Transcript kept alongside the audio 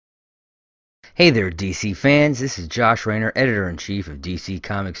Hey there, DC fans. This is Josh Rayner, editor-in-chief of DC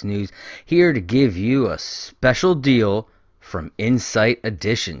Comics News, here to give you a special deal from Insight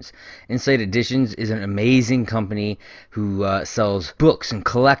Editions. Insight Editions is an amazing company who sells books and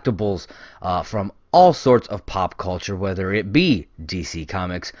collectibles from all sorts of pop culture, whether it be DC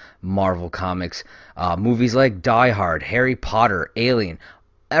Comics, Marvel Comics, movies like Die Hard, Harry Potter, Alien,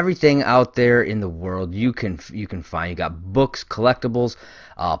 everything out there in the world you can find. You got books, collectibles,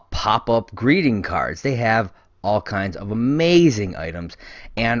 pop-up greeting cards. They have all kinds of amazing items,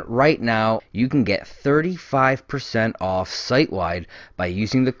 and right now you can get 35% off site-wide by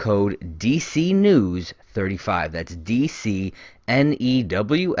using the code DCNews35. That's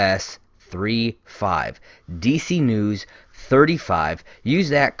DCNEWS 35. DC News 35. Use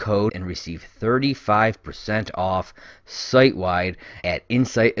that code and receive 35% off site wide at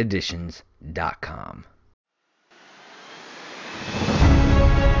insighteditions.com.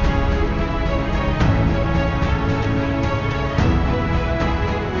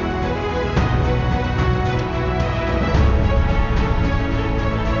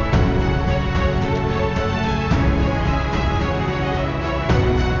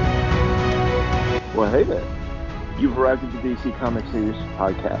 Well, hey there. You've arrived at the DC Comics News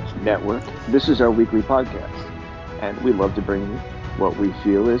Podcast Network. This is our weekly podcast, and we love to bring you what we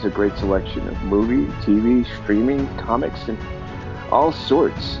feel is a great selection of movie, TV, streaming, comics, and all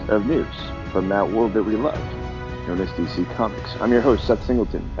sorts of news from that world that we love, known as DC Comics. I'm your host, Seth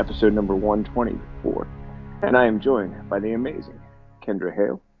Singleton, episode number 124, and I am joined by the amazing Kendra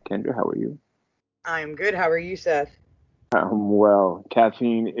Hale. Kendra, how are you? I'm good. How are you, Seth? Well,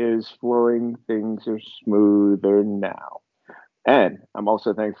 caffeine is flowing. Things are smoother now. And I'm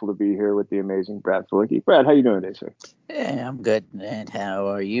also thankful to be here with the amazing Brad Felicki. Brad, how you doing today, sir? Yeah, I'm good. And how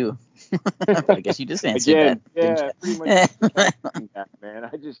are you? I guess you just answered Again, that. pretty much caffeine back, man.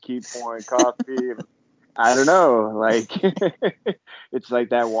 I just keep pouring coffee. And I don't know, like it's like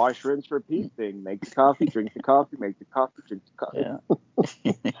that wash, rinse, repeat thing. Make the coffee, drink the coffee, make the coffee, drink the coffee. Yeah.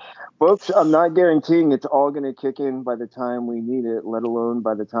 Folks, I'm not guaranteeing it's all going to kick in by the time we need it, let alone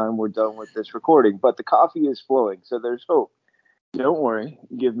by the time we're done with this recording. But the coffee is flowing, so there's hope. Don't worry,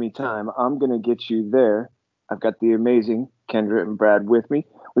 give me time. I'm going to get you there. I've got the amazing Kendra and Brad with me.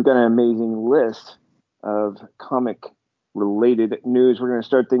 We've got an amazing list of comic-related news. We're going to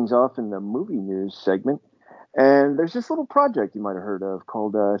start things off in the movie news segment. And there's this little project you might have heard of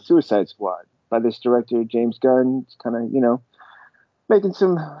called Suicide Squad by this director, James Gunn. It's kind of, making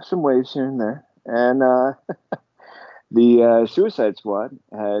some waves here and there. And the Suicide Squad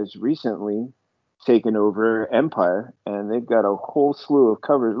has recently taken over Empire, and they've got a whole slew of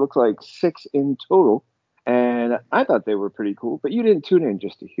covers. It looks like 6 in total. And I thought they were pretty cool, but you didn't tune in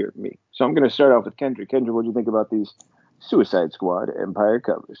just to hear me. So I'm going to start off with Kendra. Kendra, what do you think about these Suicide Squad Empire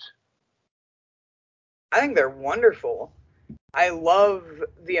covers? I think they're wonderful. I love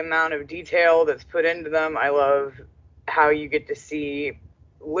the amount of detail that's put into them. I love how you get to see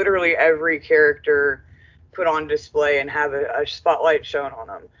literally every character put on display and have a spotlight shown on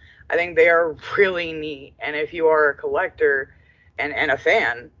them. I think they are really neat. And if you are a collector and a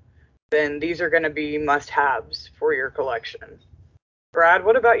fan, then these are going to be must-haves for your collection. Brad,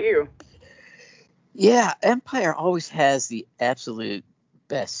 what about you? Yeah, Empire always has the absolute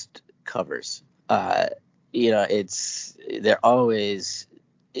best covers. They're always,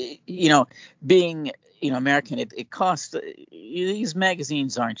 being American. It costs. These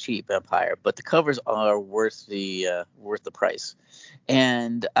magazines aren't cheap, Empire, but the covers are worth the price,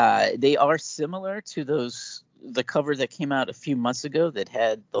 and they are similar to the cover that came out a few months ago that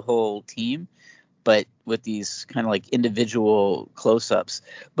had the whole team, but with these kind of like individual close-ups.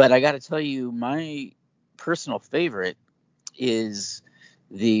 But I got to tell you, my personal favorite is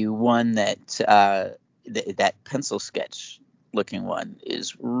the one that that pencil sketch looking one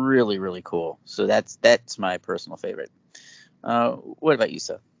is really, really cool. So that's my personal favorite. What about you,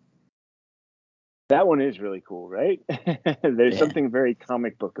 Seth? That one is really cool, right? There's something very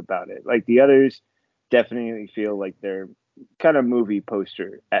comic book about it. Like the others definitely feel like they're kind of movie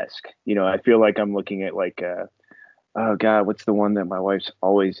poster-esque. I feel like I'm looking at like oh God, what's the one that my wife's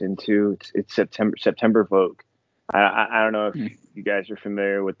always into? It's September Vogue. I don't know if you guys are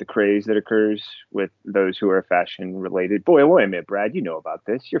familiar with the craze that occurs with those who are fashion related. Boy, wait a minute, Brad, you know about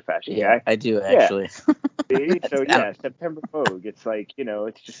this. You're a fashion guy. I do actually. So September Vogue. It's like,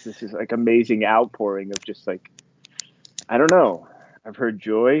 it's just this is like amazing outpouring of just like, I don't know. I've heard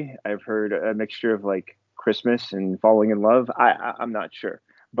joy. I've heard a mixture of like Christmas and falling in love. I'm not sure,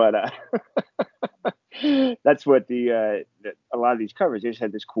 but that's what a lot of these covers, they just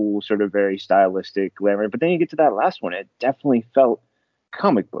had this cool sort of very stylistic glamour. But then you get to that last one, it definitely felt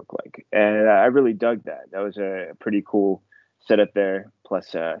comic book like, and I really dug that. That was a pretty cool setup there.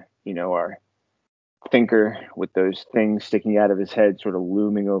 Plus, our thinker with those things sticking out of his head, sort of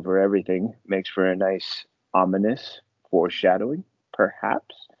looming over everything, makes for a nice ominous foreshadowing,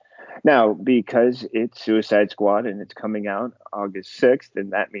 perhaps. Now, because it's Suicide Squad and it's coming out August 6th,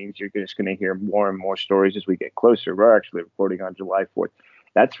 and that means you're just going to hear more and more stories as we get closer. We're actually recording on July 4th.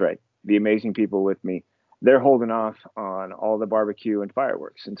 That's right. The amazing people with me, they're holding off on all the barbecue and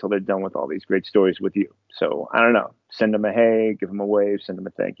fireworks until they're done with all these great stories with you. So I don't know. Send them a hey, give them a wave, send them a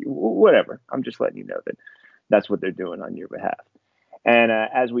thank you, whatever. I'm just letting you know that that's what they're doing on your behalf. And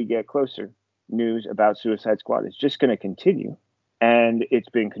as we get closer, news about Suicide Squad is just going to continue. And it's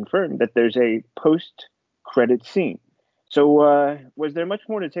been confirmed that there's a post-credit scene. So was there much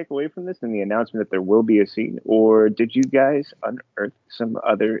more to take away from this than the announcement that there will be a scene? Or did you guys unearth some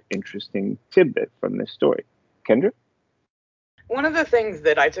other interesting tidbit from this story? Kendra? One of the things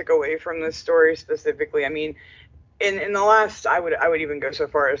that I took away from this story specifically, I mean, in the last, I would even go so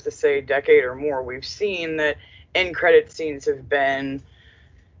far as to say decade or more, we've seen that end credit scenes have been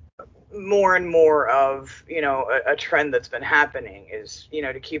more and more of, a trend that's been happening is,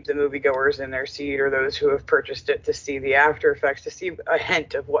 to keep the moviegoers in their seat or those who have purchased it to see the after effects, to see a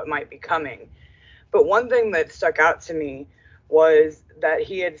hint of what might be coming. But one thing that stuck out to me was that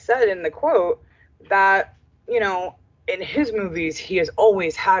he had said in the quote that, in his movies, he has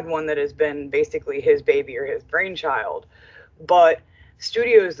always had one that has been basically his baby or his brainchild. But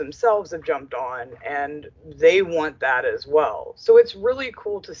studios themselves have jumped on and they want that as well. So it's really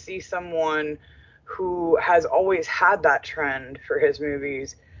cool to see someone who has always had that trend for his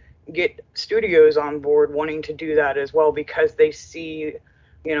movies get studios on board wanting to do that as well, because they see,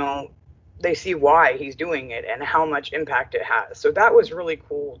 they see why he's doing it and how much impact it has. So that was really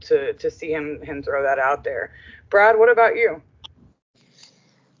cool to see him throw that out there. Brad, what about you?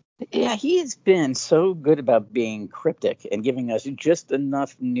 Yeah, he's been so good about being cryptic and giving us just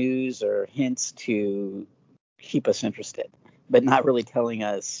enough news or hints to keep us interested, but not really telling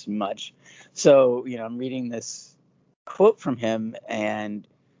us much. So, I'm reading this quote from him, and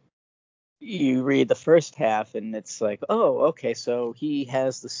you read the first half, and it's like, oh, okay, so he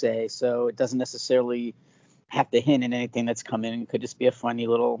has the say, so it doesn't necessarily have to hint at anything that's coming. It could just be a funny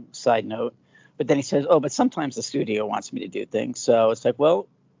little side note. But then he says, oh, but sometimes the studio wants me to do things. So it's like, well,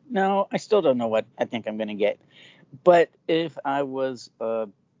 no, I still don't know what I think I'm going to get. But if I was a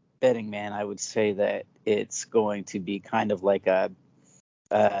betting man, I would say that it's going to be kind of like a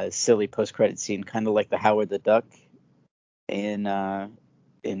silly post-credit scene, kind of like the Howard the Duck in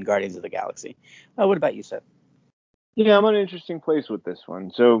Guardians of the Galaxy. What about you, Seth? Yeah, I'm in an interesting place with this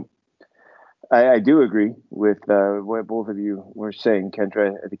one. So I do agree with what both of you were saying,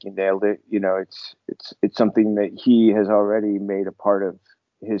 Kendra. I think you nailed it. It's something that he has already made a part of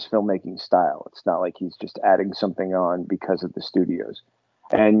his filmmaking style. It's not like he's just adding something on because of the studios,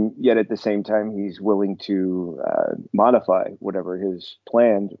 and yet at the same time, he's willing to modify whatever his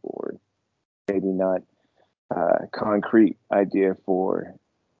planned or maybe not concrete idea for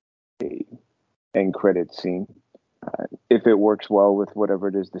a end credit scene, if it works well with whatever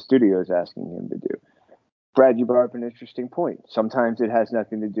it is the studio is asking him to do. Brad, you brought up an interesting point. Sometimes it has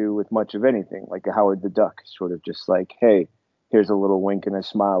nothing to do with much of anything, like a Howard the Duck, sort of just like, hey, here's a little wink and a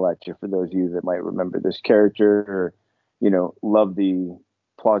smile at you for those of you that might remember this character or, love the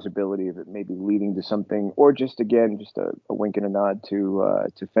plausibility of it maybe leading to something, or just, again, just a wink and a nod to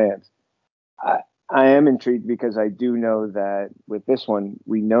fans. I am intrigued because I do know that with this one,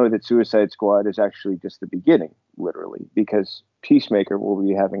 we know that Suicide Squad is actually just the beginning, literally, because Peacemaker will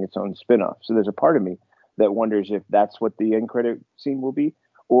be having its own spinoff. So there's a part of me that wonders if that's what the end credit scene will be,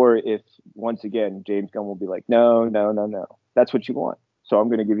 or if once again James Gunn will be like, no, no, no, no, that's what you want. So I'm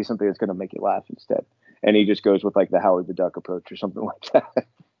going to give you something that's going to make you laugh instead. And he just goes with like the Howard the Duck approach or something like that.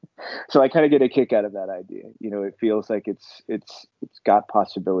 So I kind of get a kick out of that idea. It feels like it's got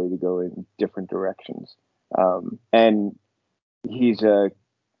possibility to go in different directions. And he's a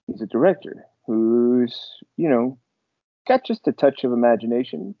director who's got just a touch of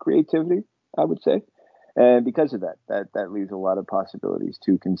imagination, creativity, I would say, and because of that leaves a lot of possibilities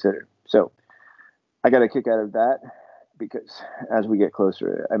to consider. So I got a kick out of that because as we get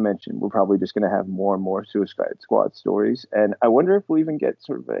closer, I mentioned we're probably just going to have more and more Suicide Squad stories. And I wonder if we'll even get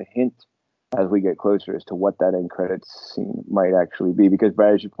sort of a hint as we get closer as to what that end credits scene might actually be. Because,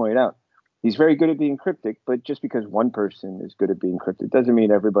 Brad, as you point out, he's very good at being cryptic, but just because one person is good at being cryptic doesn't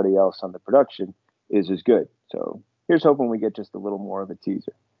mean everybody else on the production is as good. So here's hoping we get just a little more of a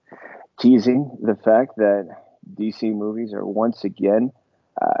teaser. Teasing the fact that DC movies are once again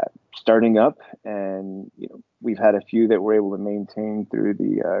starting up, and we've had a few that we're able to maintain through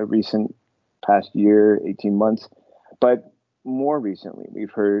the recent past year, 18 months. But more recently,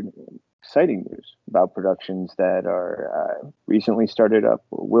 we've heard exciting news about productions that are recently started up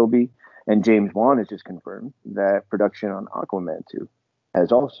or will be. And James Wan has just confirmed that production on Aquaman 2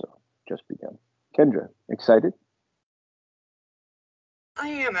 has also just begun. Kendra, excited? I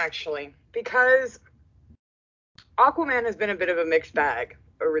am, actually, because Aquaman has been a bit of a mixed bag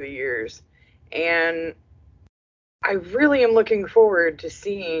over the years. And I really am looking forward to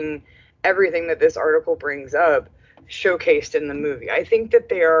seeing everything that this article brings up showcased in the movie. I think that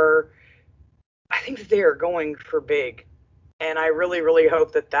they are going for big, and I really, really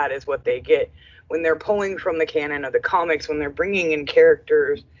hope that that is what they get when they're pulling from the canon of the comics, when they're bringing in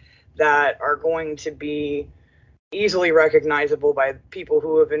characters that are going to be easily recognizable by people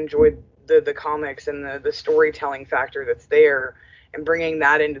who have enjoyed the comics and the storytelling factor that's there, and bringing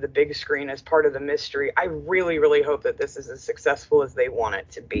that into the big screen as part of the mystery. I really, really hope that this is as successful as they want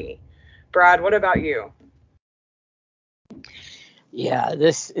it to be. Brad, what about you? Yeah,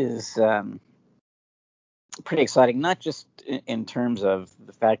 this is pretty exciting, not just in terms of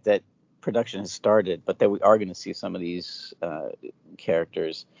the fact that production has started, but that we are going to see some of these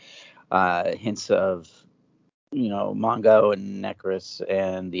characters, hints of, Mongo and Necros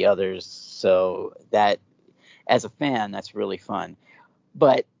and the others. So that, as a fan, that's really fun.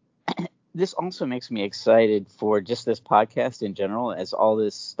 But this also makes me excited for just this podcast in general, as all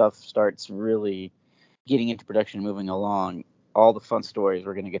this stuff starts really getting into production and moving along, all the fun stories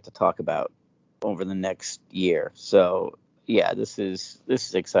we're going to get to talk about over the next year. So yeah, this is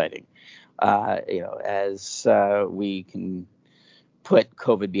exciting. As we can put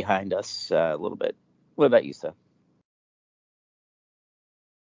COVID behind us a little bit. What about you, Seth?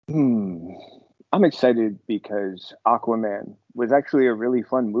 I'm excited because Aquaman was actually a really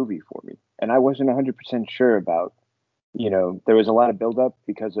fun movie for me, and I wasn't 100% sure about. There was a lot of buildup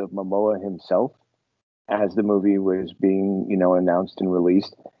because of Momoa himself as the movie was being, announced and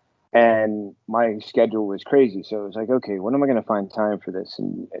released. And my schedule was crazy. So it was like, okay, when am I going to find time for this?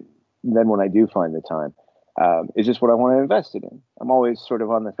 And then when I do find the time, is this what I want to invest it in? I'm always sort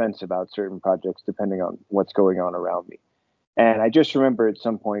of on the fence about certain projects depending on what's going on around me. And I just remember at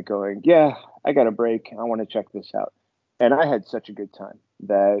some point going, yeah, I got a break. I want to check this out. And I had such a good time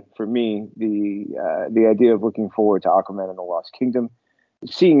that for me, the idea of looking forward to Aquaman and the Lost Kingdom,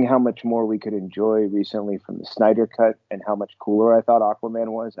 seeing how much more we could enjoy recently from the Snyder Cut and how much cooler I thought Aquaman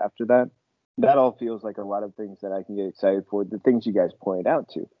was after that all feels like a lot of things that I can get excited for. The things you guys pointed out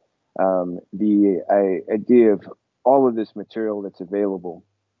too. The idea of all of this material that's available,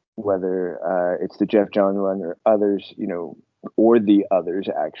 whether it's the Jeff John run or others, or the others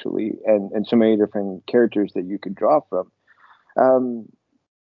actually, and so many different characters that you could draw from.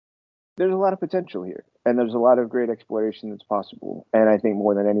 There's a lot of potential here, and there's a lot of great exploration that's possible. And I think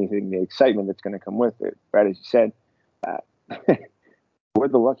more than anything, the excitement that's going to come with it, right? As you said, we're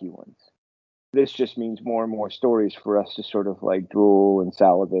the lucky ones. This just means more and more stories for us to sort of like drool and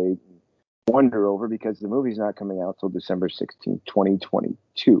salivate and wonder over, because the movie's not coming out till December 16th,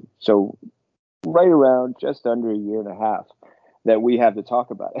 2022. So right around just under a year and a half that we have to talk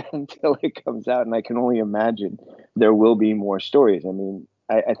about it until it comes out. And I can only imagine there will be more stories. I mean,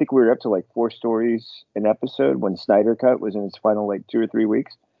 I think we were up to like 4 stories an episode when Snyder Cut was in its final like 2 or 3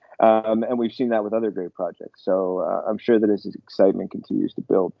 weeks. And we've seen that with other great projects. So I'm sure that as excitement continues to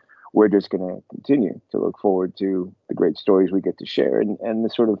build, we're just going to continue to look forward to the great stories we get to share and the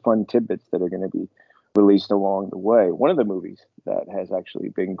sort of fun tidbits that are going to be released along the way. One of the movies that has actually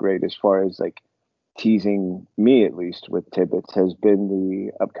been great as far as like teasing me, at least with tidbits, has been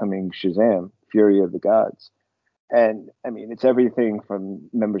the upcoming Shazam, Fury of the Gods. And I mean, it's everything from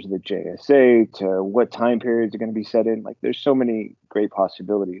members of the JSA to what time periods are going to be set in. Like, there's so many great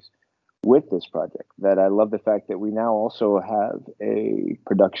possibilities with this project that I love the fact that we now also have a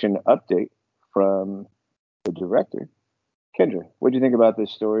production update from the director. Kendra, what do you think about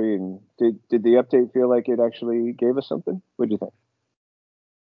this story? And did the update feel like it actually gave us something? What do you think?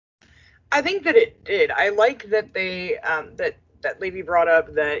 I think that it did. I like that they that Levy brought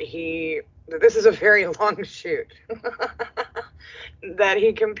up that this is a very long shoot. That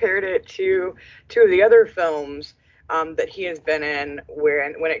he compared it to two of the other films that he has been in,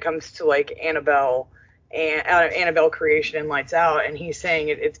 when it comes to like Annabelle and Annabelle Creation and Lights Out, and he's saying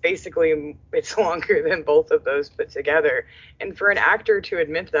it's basically longer than both of those put together. And for an actor to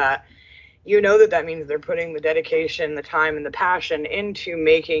admit that, that means they're putting the dedication, the time, and the passion into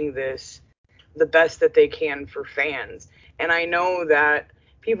making this the best that they can for fans. And I know that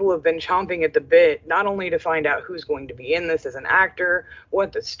people have been chomping at the bit, not only to find out who's going to be in this as an actor,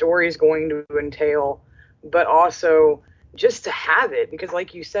 what the story is going to entail, but also just to have it. Because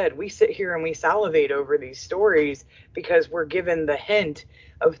like you said, we sit here and we salivate over these stories because we're given the hint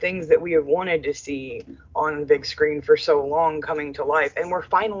of things that we have wanted to see on the big screen for so long coming to life. And we're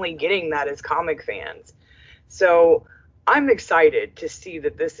finally getting that as comic fans. So I'm excited to see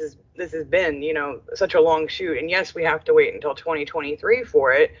that this has been, such a long shoot. And yes, we have to wait until 2023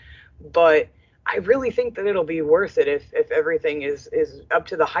 for it, but I really think that it'll be worth it if everything is up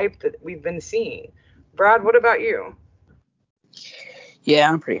to the hype that we've been seeing. Brad, what about you? Yeah,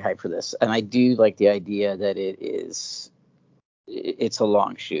 I'm pretty hyped for this, and I do like the idea that it's a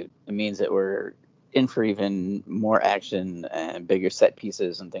long shoot. It means that we're in for even more action and bigger set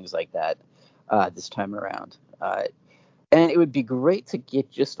pieces and things like that this time around. And it would be great to get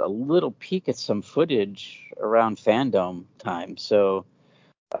just a little peek at some footage around fandom time. So,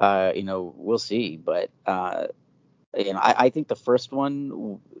 we'll see. But, I think the first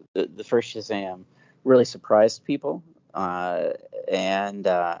one, the first Shazam, really surprised people. And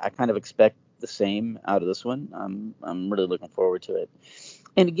I kind of expect the same out of this one. I'm really looking forward to it.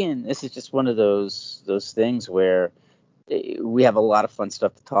 And again, this is just one of those things where we have a lot of fun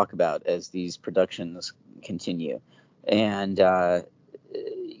stuff to talk about as these productions continue. And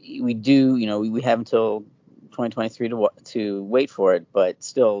we do, we have until 2023 to wait for it, but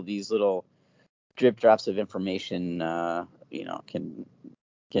still these little drip drops of information, can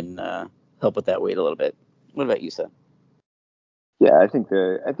help with that wait a little bit. What about you, Seth? Yeah, I think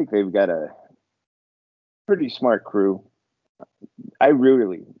they've got a pretty smart crew. I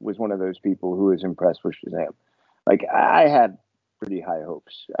really was one of those people who was impressed with Shazam. Like, I had pretty high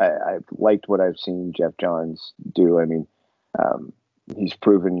hopes. I've liked what I've seen Jeff Johns do. I mean, he's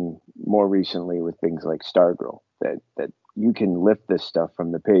proven more recently with things like Stargirl that you can lift this stuff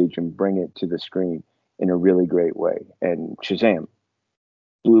from the page and bring it to the screen in a really great way. And Shazam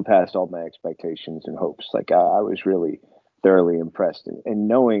blew past all my expectations and hopes. Like, I was really thoroughly impressed. And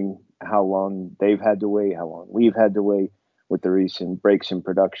knowing how long they've had to wait, how long we've had to wait with the recent breaks in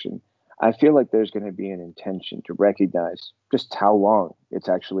production, I feel like there's going to be an intention to recognize just how long it's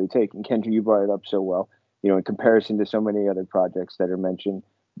actually taking. Kendra, you brought it up so well. In comparison to so many other projects that are mentioned,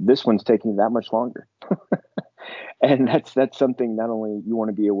 this one's taking that much longer. And that's something not only you want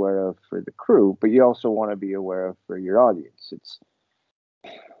to be aware of for the crew, but you also want to be aware of for your audience.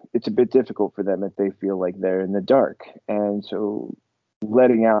 It's a bit difficult for them if they feel like they're in the dark. And so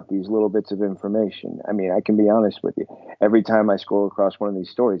letting out these little bits of information. I mean, I can be honest with you. Every time I scroll across one of these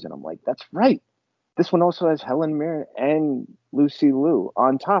stories and I'm like, that's right. This one also has Helen Mirren and Lucy Liu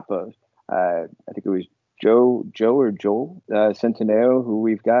on top of, I think it was Joel Centineo, who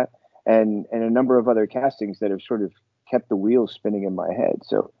we've got, and a number of other castings that have sort of kept the wheels spinning in my head.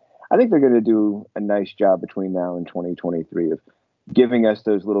 So I think they're going to do a nice job between now and 2023 of giving us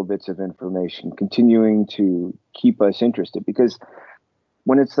those little bits of information, continuing to keep us interested. Because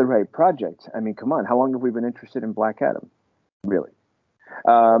when it's the right project, I mean, come on, how long have we been interested in Black Adam? Really?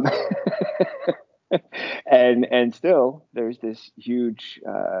 And still, there's this huge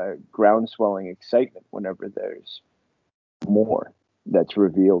ground-swelling excitement whenever there's more that's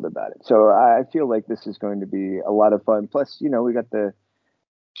revealed about it. So I feel like this is going to be a lot of fun. Plus, we got the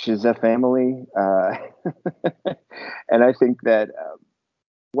Shazam family, and I think that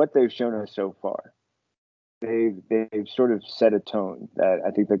what they've shown us so far, they've sort of set a tone that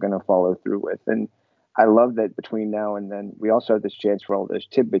I think they're going to follow through with. And I love that between now and then, we also have this chance for all those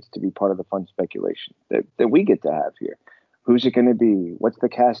tidbits to be part of the fun speculation that we get to have here. Who's it going to be? What's the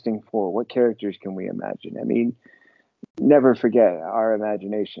casting for? What characters can we imagine? I mean, never forget, our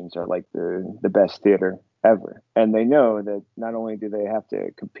imaginations are like the best theater ever. And they know that not only do they have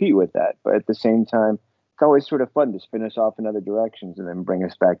to compete with that, but at the same time, it's always sort of fun to spin us off in other directions and then bring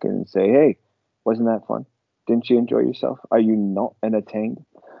us back in and say, hey, wasn't that fun? Didn't you enjoy yourself? Are you not entertained?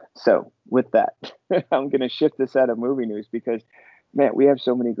 So with that, I'm going to shift this out of movie news because, man, we have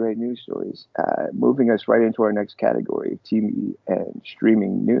so many great news stories. Moving us right into our next category, TV and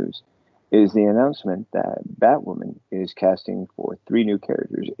streaming news, is the announcement that Batwoman is casting for 3 new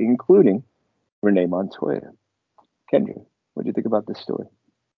characters, including Renee Montoya. Kendra, what do you think about this story?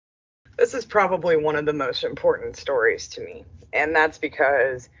 This is probably one of the most important stories to me, and that's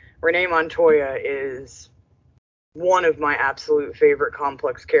because Renee Montoya is one of my absolute favorite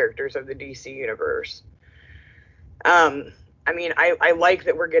complex characters of the DC universe. I mean, I like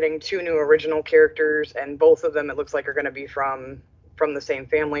that we're getting 2 new original characters, and both of them it looks like are going to be from the same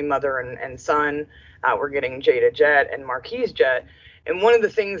family, mother and son. We're getting Jada Jet and Marquise Jet. And one of the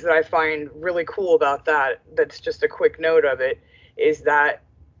things that I find really cool about that's just a quick note of it, is that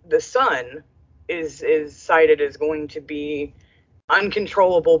the son is cited as going to be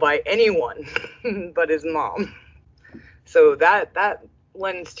uncontrollable by anyone but his mom. So that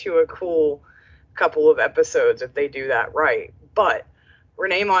lends to a cool couple of episodes if they do that right. But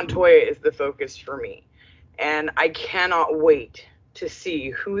Renee Montoya is the focus for me, and I cannot wait to see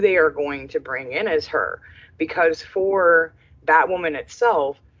who they are going to bring in as her, because for Batwoman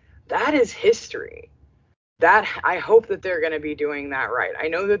itself, that is history. That I hope that they're going to be doing that right. I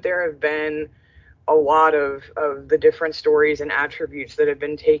know that there have been a lot of the different stories and attributes that have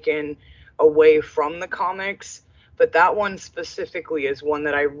been taken away from the comics, but that one specifically is one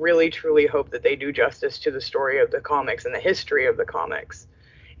that I really truly hope that they do justice to the story of the comics and the history of the comics.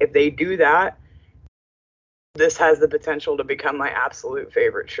 If they do that, this has the potential to become my absolute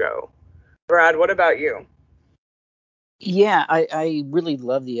favorite show. Brad, what about you? Yeah, I really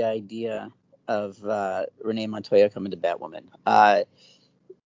love the idea of Renee Montoya coming to Batwoman.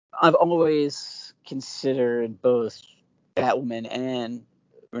 I've always considered both Batwoman and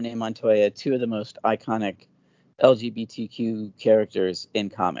Renee Montoya two of the most iconic LGBTQ characters in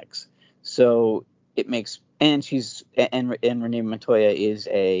comics. So it makes and Renee Montoya is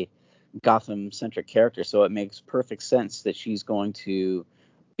a Gotham centric character, so it makes perfect sense that she's going to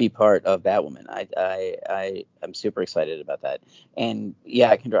be part of Batwoman. I'm super excited about that. And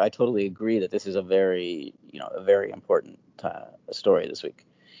yeah, Kendra, I totally agree that this is a very important story this week.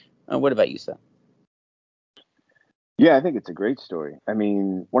 What about you, Seth? Yeah, I think it's a great story. I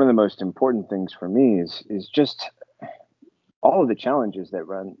mean, one of the most important things for me is just all of the challenges that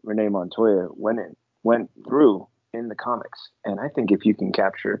Renee Montoya went through in the comics. And I think if you can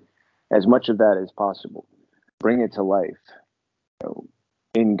capture as much of that as possible, bring it to life, you know,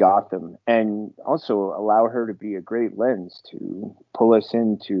 in Gotham, and also allow her to be a great lens to pull us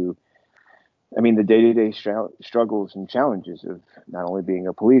into, I mean, the day-to-day struggles and challenges of not only being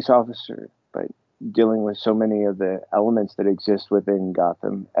a police officer, but dealing with so many of the elements that exist within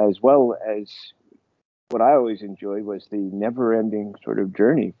Gotham, as well as what I always enjoyed was the never-ending sort of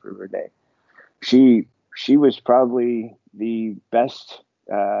journey for Renee. She was probably the best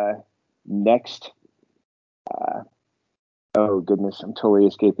next. Oh goodness, I'm totally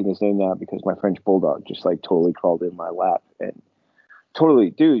escaping his name now because my French bulldog just like totally crawled in my lap and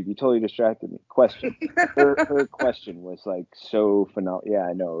totally, dude, you totally distracted me. Question. Her question was like so phenomenal. Yeah,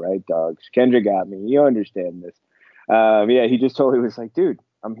 I know, right? Dogs. Kendra got me. You understand this. Yeah, he just totally was like, dude,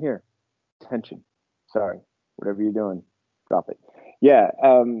 I'm here. Attention. Sorry. Whatever you're doing, drop it. Yeah.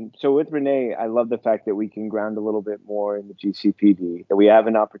 So with Renee, I love the fact that we can ground a little bit more in the GCPD, that we have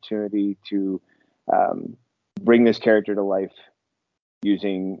an opportunity to um, bring this character to life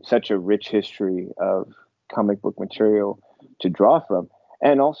using such a rich history of comic book material to draw from.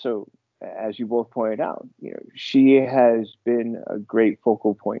 And also, as you both pointed out, she has been a great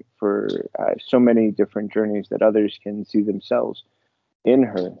focal point for so many different journeys that others can see themselves in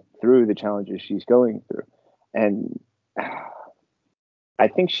her through the challenges she's going through. And I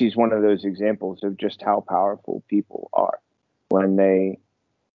think she's one of those examples of just how powerful people are when they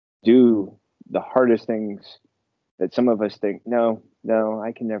do the hardest things that some of us think, no,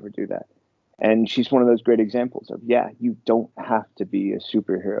 I can never do that. And she's one of those great examples of, yeah, you don't have to be a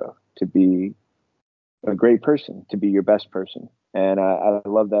superhero to be a great person, to be your best person. And I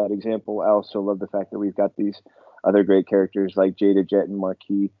love that example. I also love the fact that we've got these other great characters like Jada, Jet, and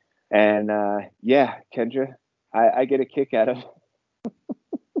Marquis. And yeah, Kendra, I get a kick out of.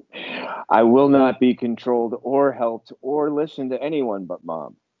 I will not be controlled or helped or listen to anyone but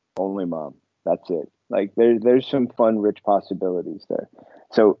mom. Only mom. That's it. Like there's some fun, rich possibilities there.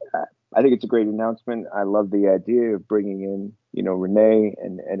 So I think it's a great announcement. I love the idea of bringing in, Renee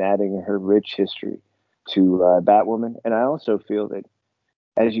and adding her rich history to Batwoman. And I also feel that,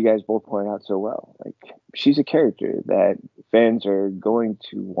 as you guys both point out so well, like she's a character that fans are going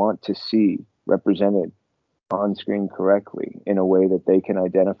to want to see represented on screen correctly in a way that they can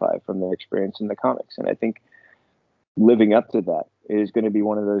identify from their experience in the comics. And I think living up to that is going to be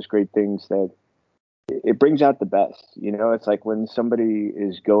one of those great things that it brings out the best. It's like when somebody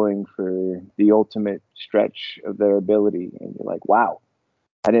is going for the ultimate stretch of their ability and you're like, wow,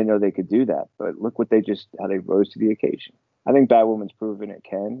 I didn't know they could do that, but look how they rose to the occasion. I think Batwoman's proven it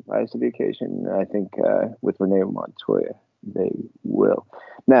can rise to the occasion. And I think with Renee Montoya, they will.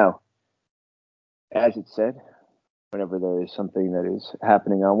 Now, as it said, whenever there is something that is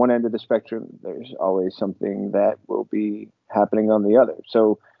happening on one end of the spectrum, there's always something that will be happening on the other.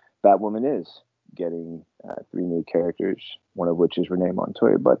 So Batwoman is getting 3 new characters, one of which is Renee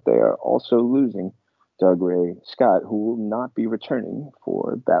Montoya, but they are also losing Doug Ray Scott, who will not be returning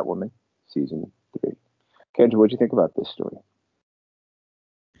for Batwoman season 3. Kendra, what do you think about this story?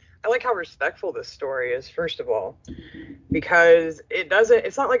 I like how respectful this story is, first of all, because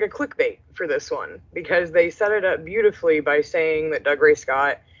it's not like a clickbait for this one, because they set it up beautifully by saying that Doug Ray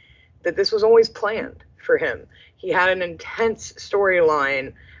Scott, that this was always planned for him. He had an intense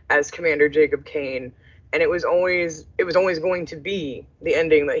storyline as Commander Jacob Kane, and it was always going to be the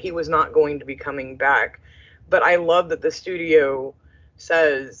ending that he was not going to be coming back. But I love that the studio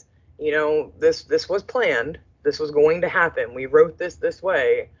says, this was planned. This was going to happen. We wrote this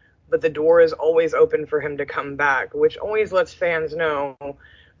way, but the door is always open for him to come back, which always lets fans know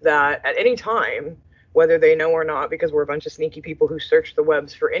that at any time, whether they know or not, because we're a bunch of sneaky people who search the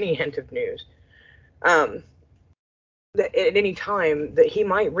webs for any hint of news, um, that at any time that he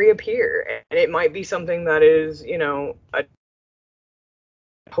might reappear, and it might be something that is, a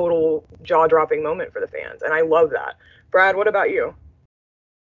total jaw-dropping moment for the fans, and I love that. Brad, what about you?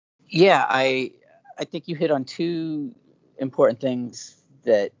 Yeah, I think you hit on two important things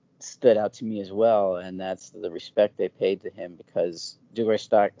that stood out to me as well, and that's the respect they paid to him, because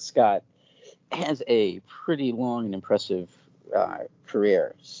Dougray Scott has a pretty long and impressive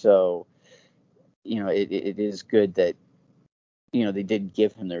career. So, it is good that, they did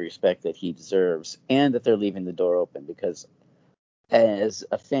give him the respect that he deserves, and that they're leaving the door open, because as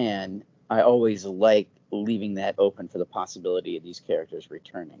a fan, I always like leaving that open for the possibility of these characters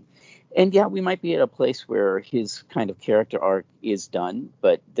returning. And yeah, we might be at a place where his kind of character arc is done,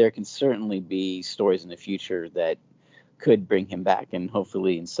 but there can certainly be stories in the future that could bring him back, and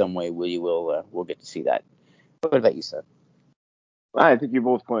hopefully in some way we'll get to see that. What about you, Seth? I think you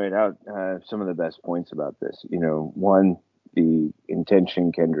both pointed out some of the best points about this. One, the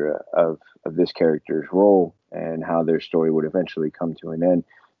intention, Kendra, of this character's role and how their story would eventually come to an end.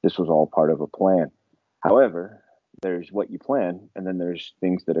 This was all part of a plan. However, there's what you plan, and then there's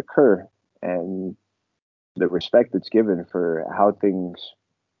things that occur, and the respect that's given for how things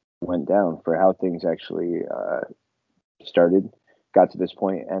went down, for how things actually started, got to this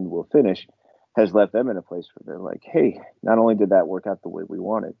point, and will finish, has left them in a place where they're like, hey, not only did that work out the way we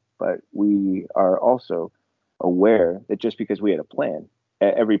wanted, but we are also aware that just because we had a plan,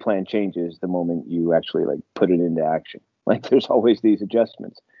 every plan changes the moment you actually like put it into action. Like there's always these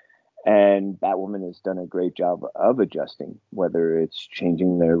adjustments. And Batwoman has done a great job of adjusting, whether it's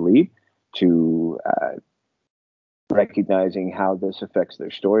changing their lead to recognizing how this affects their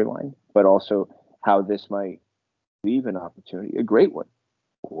storyline, but also how this might leave an opportunity, a great one,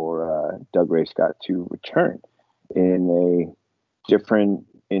 for Doug Ray Scott to return in a different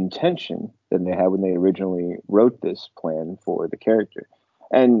intention than they had when they originally wrote this plan for the character.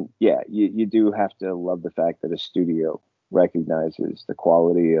 And yeah, you do have to love the fact that a studio recognizes the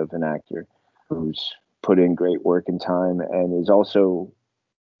quality of an actor who's put in great work and time and is also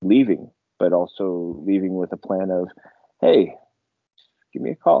leaving, but also leaving with a plan of, hey, give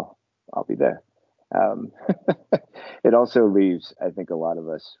me a call. I'll be there. Um, it also leaves, I think, a lot of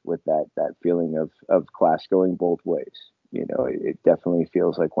us with that feeling of class going both ways. It definitely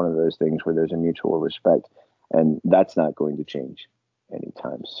feels like one of those things where there's a mutual respect, and that's not going to change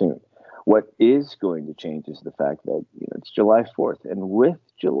anytime soon. What is going to change is the fact that it's July 4th, and with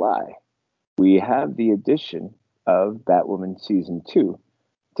July, we have the addition of Batwoman season 2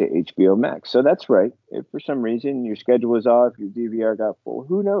 to HBO Max. So that's right. If for some reason your schedule was off, your DVR got full,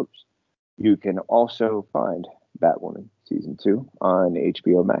 who knows? You can also find Batwoman season 2 on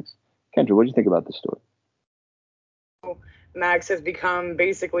HBO Max. Kendra, what do you think about this story? Max has become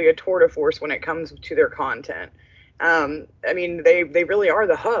basically a tour de force when it comes to their content. I mean, they really are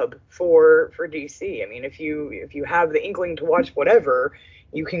the hub for DC. I mean, if you have the inkling to watch whatever,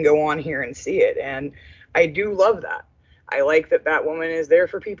 you can go on here and see it. And I do love that. I like that Batwoman is there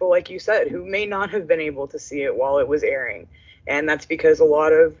for people like you said who may not have been able to see it while it was airing, and that's because a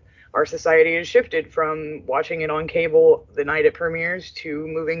lot of our society has shifted from watching it on cable the night it premieres to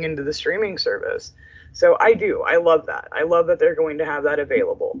moving into the streaming service. So I love that. I love that they're going to have that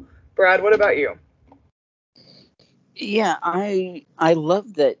available. Brad, what about you? Yeah, I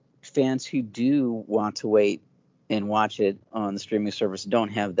love that fans who do want to wait and watch it on the streaming service don't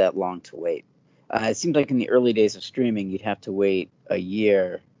have that long to wait. It seems like in the early days of streaming, you'd have to wait a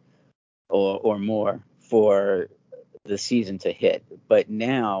year or more for the season to hit. But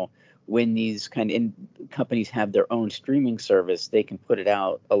now, when these companies have their own streaming service, they can put it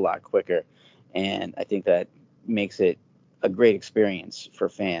out a lot quicker, and I think that makes it a great experience for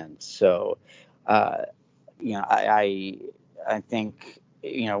fans. So, uh, I think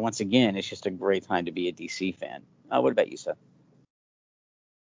once again, it's just a great time to be a DC fan. What about you, Seth?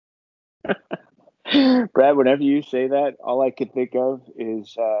 Brad, whenever you say that, all I could think of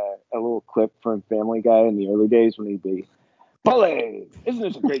is a little clip from Family Guy in the early days when he'd be Bully! Isn't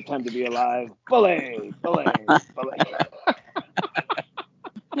this a great time to be alive? Bully! Bully! Bully!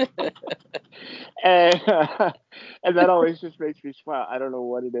 and, and that always just makes me smile. I don't know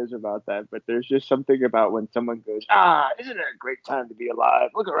what it is about that, but there's just something about when someone goes, isn't it a great time to be alive?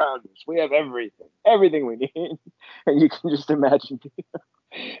 Look around us. We have everything we need. And you can just imagine.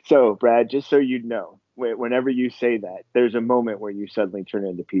 So, Brad, just so you know, whenever you say that, there's a moment where you suddenly turn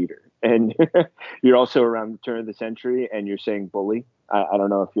into Peter. And you're also around the turn of the century and you're saying bully. I don't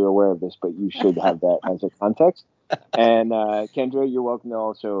know if you're aware of this, but you should have that as a context. And Kendra, you're welcome to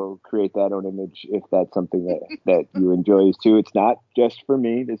also create that own image if that's something that you enjoy too. It's not just for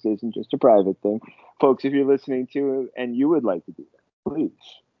me. This isn't just a private thing. Folks, if you're listening to it and you would like to do that, please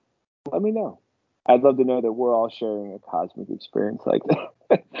let me know. I'd love to know that we're all sharing a cosmic experience like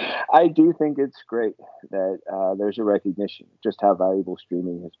that. I do think it's great that there's a recognition of just how valuable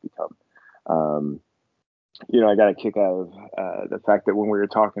streaming has become. I got a kick out of the fact that when we were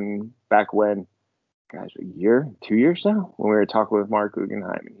talking back when, guys, a year, 2 years now, when we were talking with Mark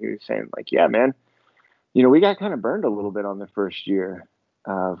Guggenheim, and he was saying, like, yeah, man, we got kind of burned a little bit on the first year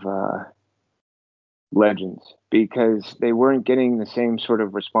of Legends because they weren't getting the same sort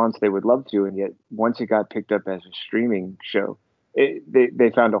of response they would love to. And yet once it got picked up as a streaming show,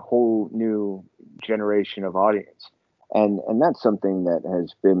 they found a whole new generation of audience. And that's something that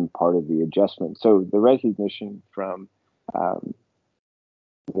has been part of the adjustment. So the recognition from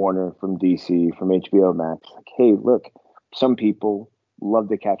Warner, from DC, from HBO Max, like, hey, look, some people love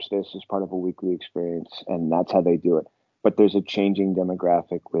to catch this as part of a weekly experience, and that's how they do it. But there's a changing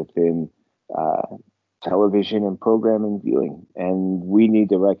demographic within television and programming viewing, and we need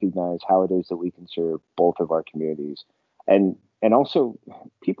to recognize how it is that we can serve both of our communities. And also,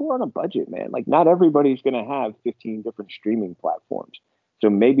 people are on a budget, man. Like, not everybody's going to have 15 different streaming platforms. So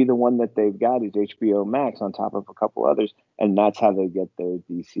maybe the one that they've got is HBO Max on top of a couple others, and that's how they get their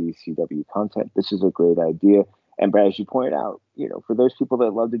DC CW content. This is a great idea. And Brad, as you pointed out, for those people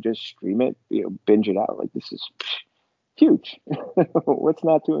that love to just stream it, binge it out, like, this is huge. What's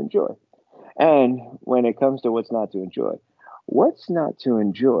not to enjoy? And when it comes to what's not to enjoy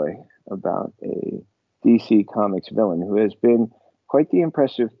about a DC Comics villain who has been quite the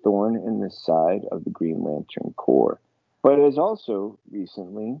impressive thorn in the side of the Green Lantern Corps, but has also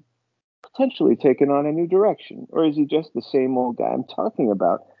recently potentially taken on a new direction? Or is he just the same old guy? I'm talking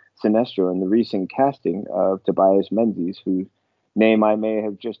about Sinestro and the recent casting of Tobias Menzies, whose name I may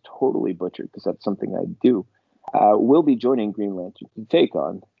have just totally butchered because that's something I do. Will be joining Green Lantern to take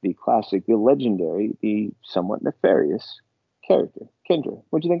on the classic, the legendary, the somewhat nefarious character. Kendra,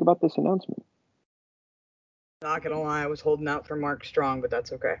 what do you think about this announcement? Not gonna lie, I was holding out for Mark Strong, but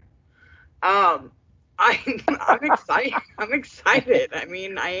that's okay. I'm excited. I'm excited. I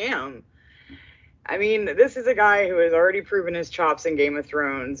mean, I am. I mean, this is a guy who has already proven his chops in Game of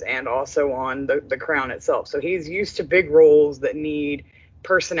Thrones and also on the Crown itself. So he's used to big roles that need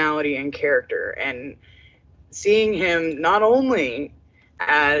personality and character. And seeing him not only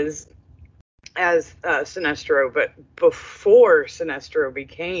as Sinestro, but before Sinestro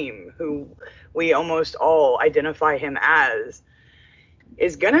became who we almost all identify him as,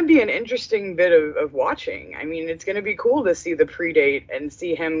 is going to be an interesting bit of watching. I mean, it's going to be cool to see the predate and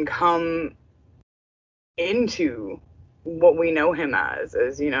see him come into what we know him as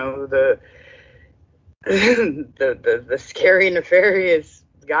the the scary, nefarious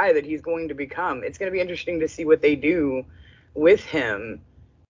guy that he's going to become. It's going to be interesting to see what they do with him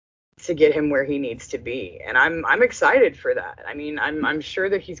to get him where he needs to be, and I'm excited for that. I mean, I'm sure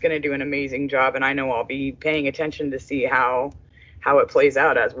that he's going to do an amazing job, and I know I'll be paying attention to see how it plays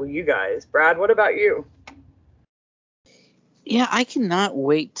out, as will you guys. Brad, what about you? Yeah, I cannot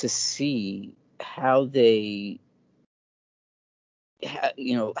wait to see how they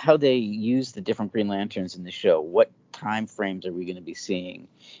use the different Green Lanterns in the show. What time frames are we going to be seeing?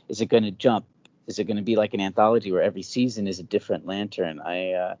 Is it going to jump? Is it going to be like an anthology where every season is a different lantern?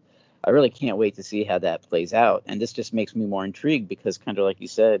 I really can't wait to see how that plays out. And this just makes me more intrigued because, kind of like you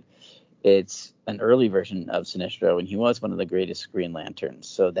said, it's an early version of Sinestro, and he was one of the greatest Green Lanterns.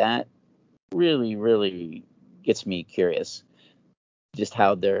 So that really, really gets me curious, just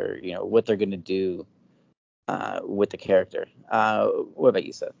how they're, what they're going to do with the character. What about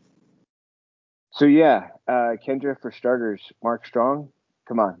you, Seth? So yeah, Kendra, for starters, Mark Strong.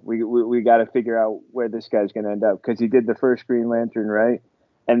 Come on, we got to figure out where this guy's going to end up because he did the first Green Lantern, right?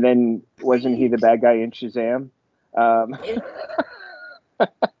 And then wasn't he the bad guy in Shazam?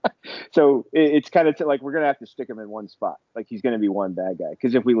 So it's kind of like we're going to have to stick him in one spot. Like he's going to be one bad guy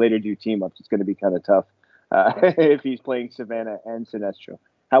because if we later do team ups, it's going to be kind of tough if he's playing Savannah and Sinestro.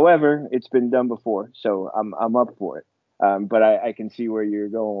 However, it's been done before, so I'm up for it. But I can see where you're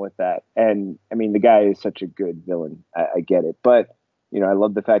going with that. And I mean, the guy is such a good villain. I get it. But, I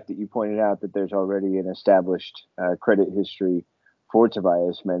love the fact that you pointed out that there's already an established credit history for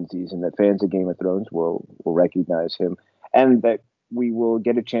Tobias Menzies, and that fans of Game of Thrones will recognize him, and that we will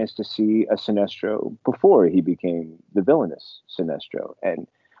get a chance to see a Sinestro before he became the villainous Sinestro. And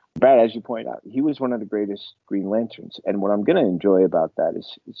Brad, as you point out, he was one of the greatest Green Lanterns. And what I'm going to enjoy about that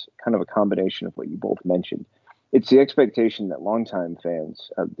is kind of a combination of what you both mentioned. It's the expectation that longtime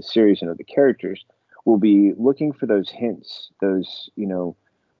fans of the series and of the characters will be looking for those hints, those,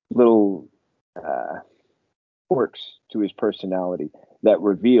 little quirks to his personality that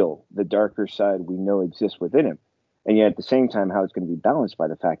reveal the darker side we know exists within him. And yet at the same time, how it's going to be balanced by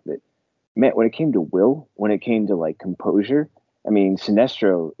the fact that, man, when it came to will, when it came to like composure, I mean,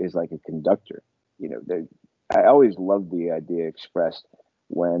 Sinestro is like a conductor. I always loved the idea expressed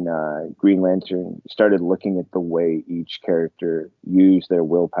when Green Lantern started looking at the way each character used their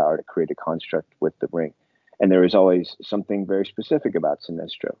willpower to create a construct with the ring. And there was always something very specific about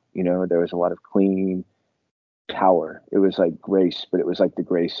Sinestro. There was a lot of clean power. It was like grace, but it was like the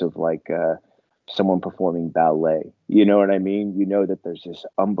grace of like someone performing ballet. You know what I mean? That there's this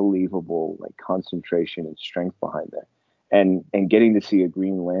unbelievable like concentration and strength behind there. And getting to see a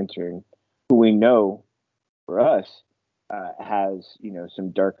Green Lantern who we know for us has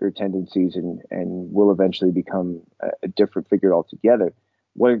some darker tendencies and will eventually become a different figure altogether.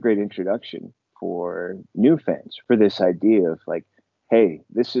 What a great introduction for new fans for this idea of like, hey,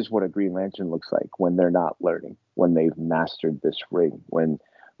 this is what a Green Lantern looks like when they're not learning, when they've mastered this ring, when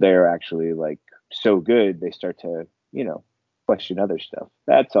they're actually like so good they start to question other stuff.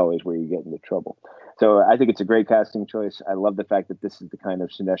 That's always where you get into trouble. So I think it's a great casting choice. I love the fact that this is the kind of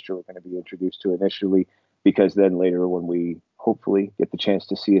Sinestro we're going to be introduced to initially, because then later when we hopefully get the chance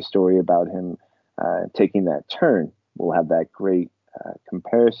to see a story about him taking that turn, we'll have that great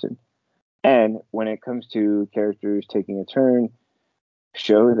comparison. And when it comes to characters taking a turn,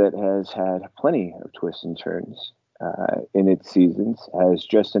 show that has had plenty of twists and turns in its seasons has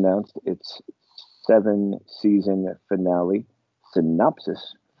just announced its 7-season finale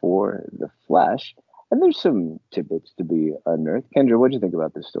synopsis for The Flash. And there's some tidbits to be unearthed. Kendra, what do you think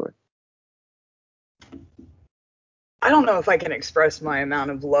about this story? I don't know if I can express my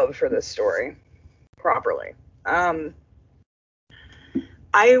amount of love for this story properly. One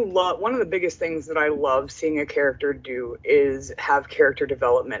of the biggest things that I love seeing a character do is have character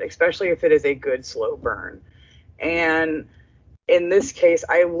development, especially if it is a good slow burn. And in this case,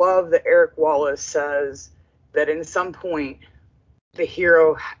 I love that Eric Wallace says that in some point, the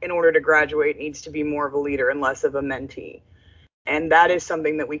hero, in order to graduate, needs to be more of a leader and less of a mentee. And that is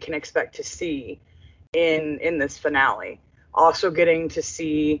something that we can expect to see in this finale. Also getting to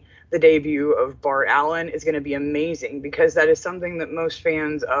see the debut of Bart Allen is going to be amazing, because that is something that most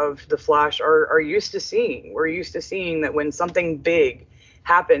fans of The Flash are used to seeing. We're used to seeing that when something big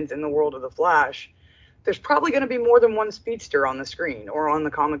happens in the world of The Flash, there's probably going to be more than one speedster on the screen or on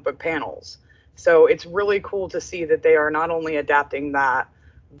the comic book panels. So it's really cool to see that they are not only adapting that,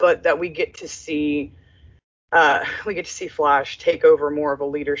 but that we get to see Flash take over more of a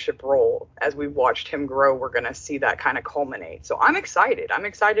leadership role. As we've watched him grow, we're going to see that kind of culminate. So I'm excited. I'm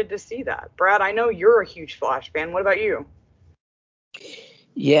excited to see that. Brad, I know you're a huge Flash fan. What about you?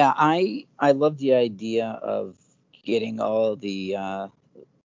 Yeah, I love the idea of getting all the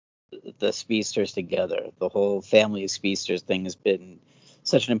speedsters together. The whole family of speedsters thing has been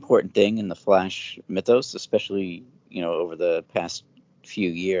such an important thing in the Flash mythos, especially over the past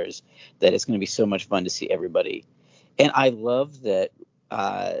few years, that it's going to be so much fun to see everybody. And I love that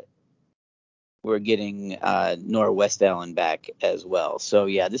we're getting Nora West Allen back as well. So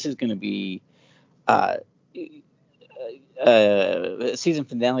yeah, this is going to be a season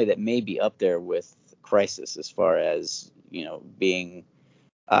finale that may be up there with Crisis as far as being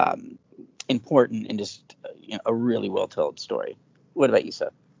important and just a really well told story. What about you,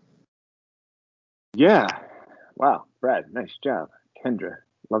 Seth? Yeah. Wow, Brad, nice job. Kendra,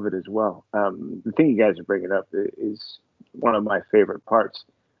 love it as well. The thing you guys are bringing up is one of my favorite parts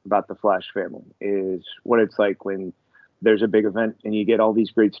about the Flash family, is what it's like when there's a big event and you get all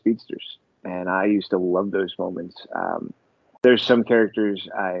these great speedsters. And I used to love those moments. There's some characters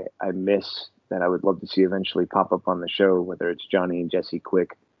I miss that I would love to see eventually pop up on the show, whether it's Johnny and Jesse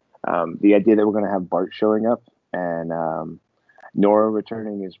Quick. The idea that we're going to have Bart showing up and Nora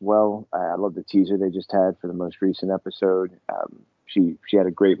returning as well. I love the teaser they just had for the most recent episode. She had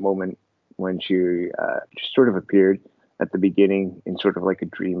a great moment when she just sort of appeared at the beginning in sort of like a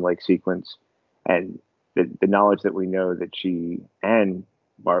dream-like sequence. And the knowledge that we know that she and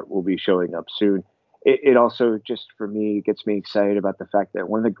Bart will be showing up soon, it also just, for me, gets me excited about the fact that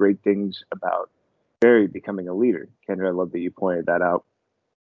one of the great things about Barry becoming a leader, Kendra, I love that you pointed that out,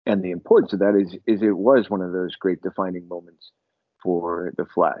 and the importance of that is it was one of those great defining moments for the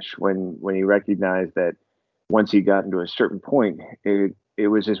Flash when he recognized that once he got into a certain point, it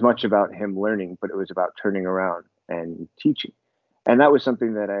was as much about him learning, but it was about turning around and teaching. And that was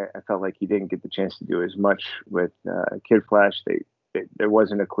something that I felt like he didn't get the chance to do as much with Kid Flash. There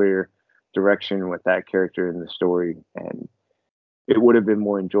wasn't a clear direction with that character in the story, and it would have been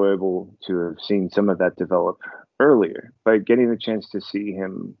more enjoyable to have seen some of that develop earlier. But getting the chance to see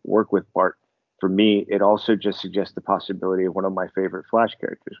him work with Bart, for me, it also just suggests the possibility of one of my favorite Flash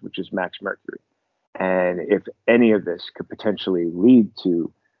characters, which is Max Mercury. And if any of this could potentially lead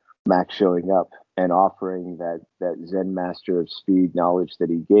to Max showing up and offering that Zen master of speed knowledge that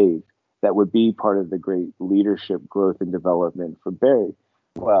he gave, that would be part of the great leadership growth and development for Barry.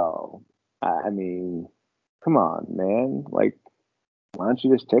 Well, I mean, come on, man. Like, why don't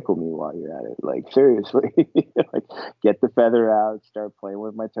you just tickle me while you're at it? Like, seriously, like, get the feather out, start playing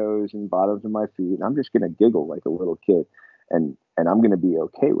with my toes and bottoms of my feet. And I'm just going to giggle like a little kid. And I'm going to be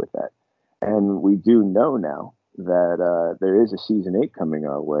okay with that. And we do know now that there is a season 8 coming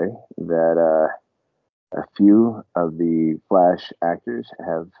our way, that a few of the Flash actors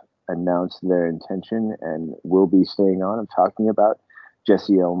have announced their intention and will be staying on. I'm talking about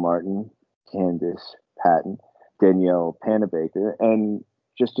Jesse L. Martin, Candace Patton, Danielle Panabaker, and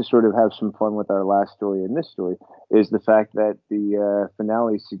just to sort of have some fun with our last story and this story is the fact that the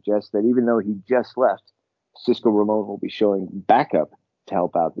finale suggests that even though he just left, Cisco Ramon will be showing back up to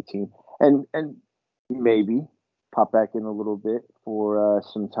help out the team, and maybe pop back in a little bit for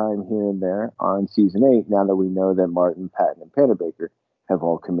some time here and there on season 8. Now that we know that Martin, Patton, and Panabaker have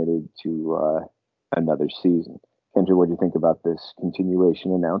all committed to another season. Kendra, what do you think about this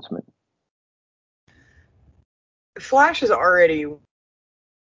continuation announcement? Flash is already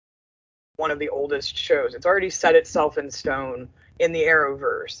one of the oldest shows. It's already set itself in stone in the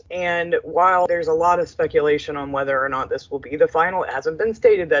Arrowverse. And while there's a lot of speculation on whether or not this will be the final, it hasn't been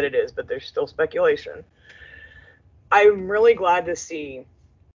stated that it is, but there's still speculation. I'm really glad to see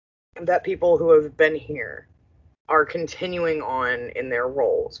that people who have been here are continuing on in their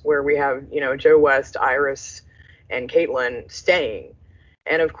roles, where we have, Joe West, Iris, and Caitlin staying.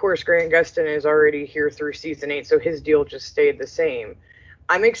 And of course, Grant Gustin is already here through season 8, so his deal just stayed the same.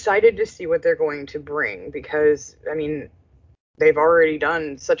 I'm excited to see what they're going to bring because, they've already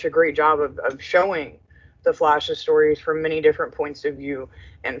done such a great job of showing the Flash's stories from many different points of view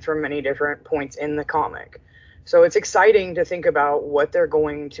and from many different points in the comic. So it's exciting to think about what they're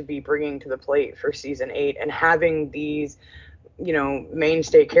going to be bringing to the plate for season 8, and having these,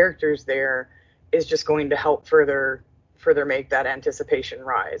 mainstay characters there is just going to help further make that anticipation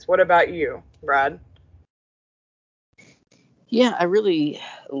rise. What about you, Brad? Yeah, I really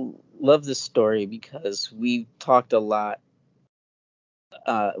love this story because we've talked a lot,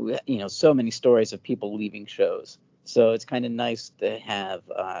 so many stories of people leaving shows. So it's kind of nice to have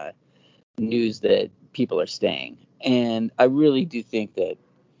news that people are staying. And I really do think that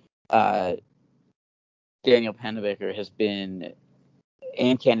Danielle Panabaker has been,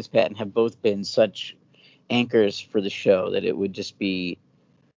 and Candace Patton have both been such anchors for the show that it just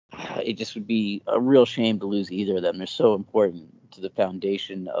would be a real shame to lose either of them. They're so important to the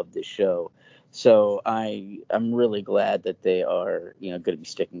foundation of the show. So I'm really glad that they are, going to be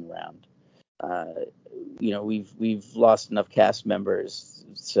sticking around. We've lost enough cast members,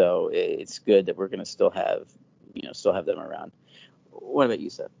 so it's good that we're going to still have them around. What about you,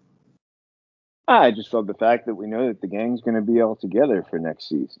 Seth? I just love the fact that we know that the gang's going to be all together for next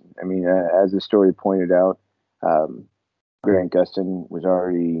season. As the story pointed out, Grant Gustin was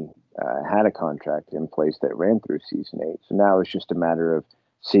already had a contract in place that ran through season 8. So now it's just a matter of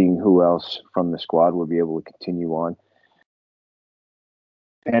seeing who else from the squad will be able to continue on.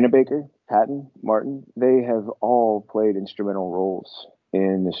 Panabaker, Patton, Martin, they have all played instrumental roles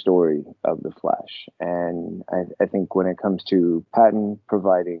in the story of the Flash. And I think when it comes to Patton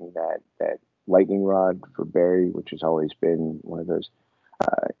providing that lightning rod for Barry, which has always been one of those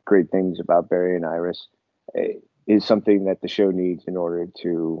great things about Barry and Iris, is something that the show needs in order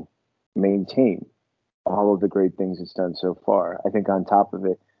to maintain all of the great things it's done so far. I think on top of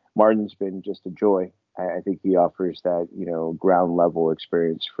it, Martin's been just a joy. I think he offers that, ground level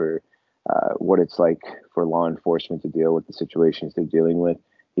experience for what it's like for law enforcement to deal with the situations they're dealing with.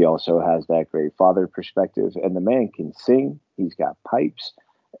 He also has that great father perspective, and the man can sing. He's got pipes.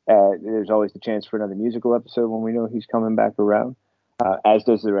 There's always the chance for another musical episode when we know he's coming back around, as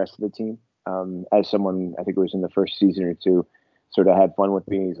does the rest of the team. As someone, I think it was in the first season or two, sort of had fun with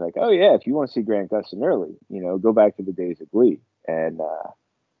me. He's like, "Oh yeah, if you want to see Grant Gustin early, go back to the days of Glee and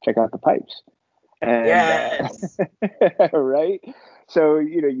check out the pipes." And Yes. right. So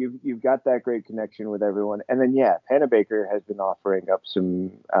you've got that great connection with everyone, and then Panabaker has been offering up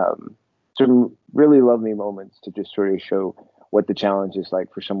some really lovely moments to just sort of show what the challenge is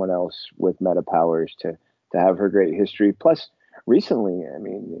like for someone else with meta powers to have her great history. Plus, recently, I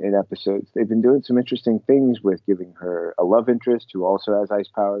mean, in episodes, they've been doing some interesting things with giving her a love interest who also has ice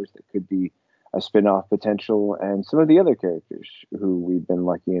powers that could be a spin-off potential, and some of the other characters who we've been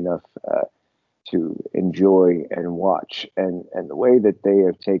lucky enough to enjoy and watch, and the way that they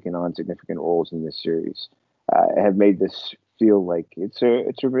have taken on significant roles in this series have made this feel like it's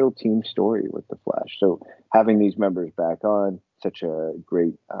a real team story with the Flash. So having these members back on, such a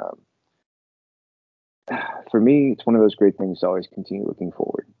great for me, it's one of those great things to always continue looking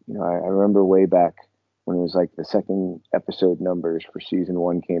forward. I remember way back when it was like the second episode numbers for season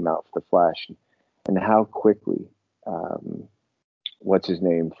 1 came out for the Flash, and how quickly what's his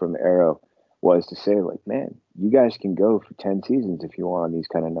name from Arrow was to say, like, man, you guys can go for 10 seasons if you want on these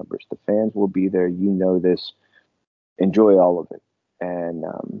kind of numbers. The fans will be there. This. Enjoy all of it. And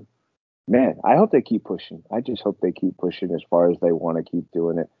man, I hope they keep pushing. I just hope they keep pushing as far as they want to keep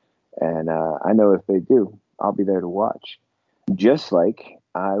doing it. And I know if they do, I'll be there to watch. Just like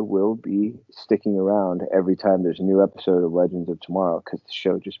I will be sticking around every time there's a new episode of Legends of Tomorrow, because the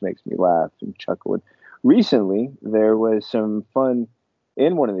show just makes me laugh and chuckle. And recently, there was some fun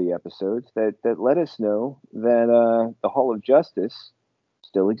in one of the episodes that let us know that the Hall of Justice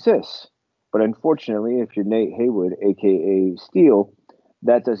still exists. But unfortunately, if you're Nate Haywood, aka Steel,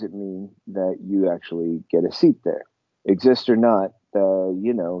 that doesn't mean that you actually get a seat there. Exist or not,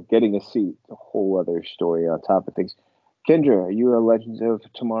 getting a seat, a whole other story on top of things. Kendra, are you a Legends of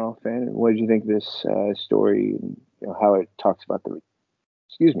Tomorrow fan? What did you think of this story and how it talks about the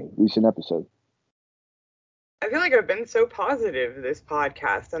recent episode? I feel like I've been so positive this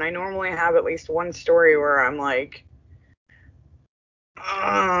podcast, and I normally have at least one story where I'm like,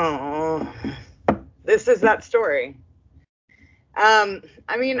 oh, this is that story. I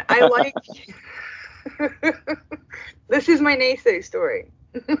mean, I like this is my naysay story.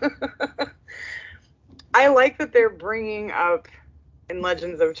 I like that they're bringing up in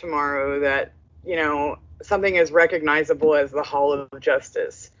Legends of Tomorrow that, something as recognizable as the Hall of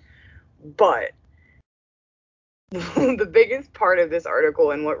Justice. But the biggest part of this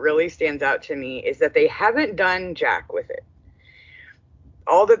article and what really stands out to me is that they haven't done jack with it.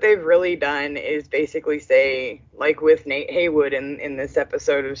 All that they've really done is basically say, like with Nate Haywood in this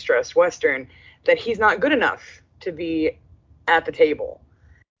episode of Stress Western, that he's not good enough to be at the table.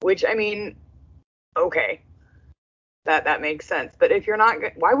 Which, I mean, okay, that makes sense. But if you're not,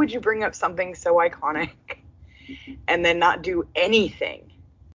 why would you bring up something so iconic and then not do anything?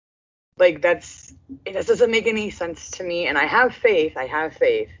 Like, it just doesn't make any sense to me. And I have faith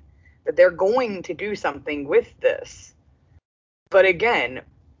that they're going to do something with this. But again,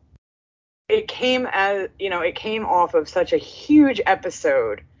 it came off of such a huge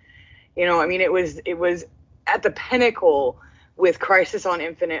episode. I mean, it was at the pinnacle with Crisis on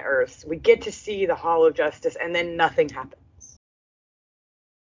Infinite Earths. We get to see the Hall of Justice, and then nothing happens.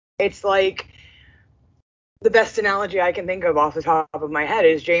 It's like, the best analogy I can think of off the top of my head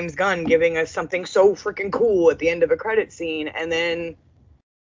is James Gunn giving us something so freaking cool at the end of a credit scene, and then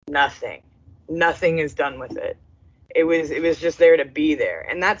nothing is done with it. It was just there to be there.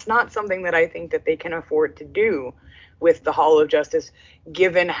 And that's not something that I think that they can afford to do with the Hall of Justice,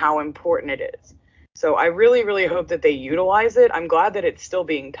 given how important it is. So I really, really hope that they utilize it. I'm glad that it's still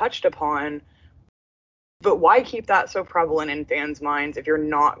being touched upon. But why keep that so prevalent in fans' minds if you're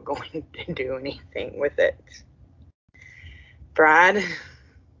not going to do anything with it? Brad?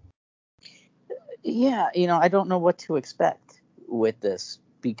 Yeah, I don't know what to expect with this,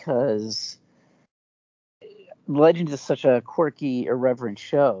 because Legends is such a quirky, irreverent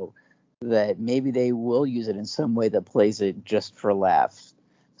show that maybe they will use it in some way that plays it just for laughs.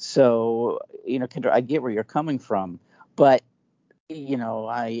 So, Kendra, I get where you're coming from, but,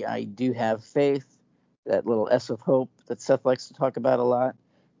 I do have faith, that little S of hope that Seth likes to talk about a lot,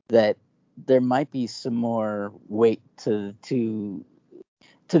 that there might be some more weight to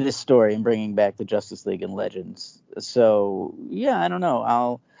this story and bringing back the Justice League and Legends. So, yeah, I don't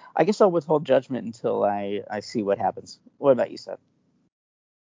know. I guess I'll withhold judgment until I see what happens. What about you, Seth?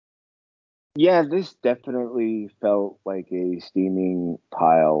 Yeah, this definitely felt like a steaming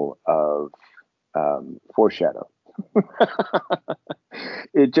pile of foreshadow.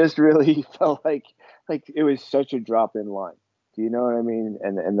 It just really felt like it was such a drop in line. Do you know what I mean?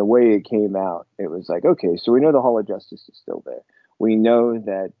 And the way it came out, it was like, okay, so we know the Hall of Justice is still there. We know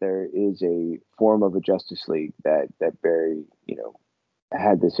that there is a form of a Justice League that Barry,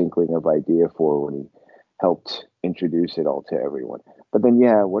 had this inkling of idea for when he helped introduce it all to everyone. But then,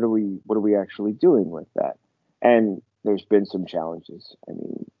 what are we actually doing with that? And there's been some challenges. I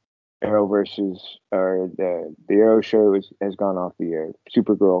mean, the Arrow show has gone off the air.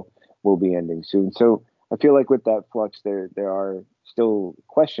 Supergirl will be ending soon. So I feel like with that flux, there are still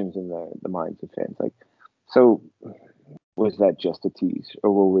questions in the minds of fans. Like, so was that just a tease,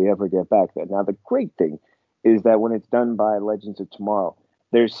 or will we ever get back there? Now, the great thing is that when it's done by Legends of Tomorrow,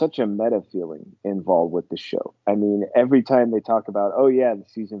 there's such a meta feeling involved with the show. I mean, every time they talk about, oh yeah, the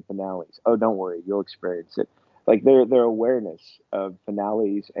season finales. Oh, don't worry, you'll experience it. Like their awareness of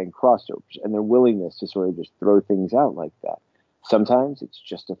finales and crossovers, and their willingness to sort of just throw things out like that. Sometimes it's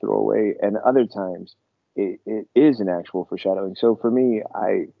just a throwaway, and other times it is an actual foreshadowing. So for me,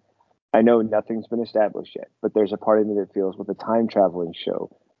 I know nothing's been established yet, but there's a part of me that feels with a time traveling show,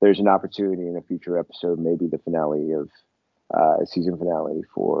 there's an opportunity in a future episode, maybe the finale of season finale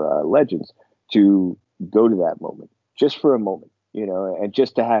for Legends, to go to that moment just for a moment, and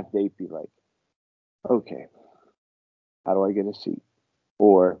just to have Dave be like, okay, how do I get a seat?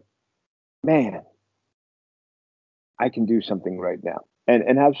 Or, man, I can do something right now,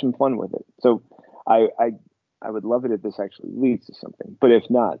 and have some fun with it. So I would love it if this actually leads to something. But if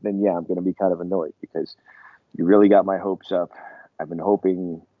not, then I'm going to be kind of annoyed because you really got my hopes up. I've been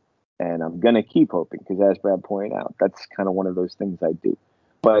hoping, and I'm going to keep hoping because, as Brad pointed out, that's kind of one of those things I do.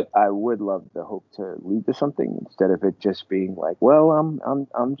 But I would love the hope to lead to something instead of it just being like, well,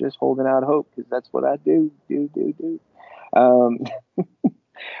 I'm just holding out hope because that's what I do. Um,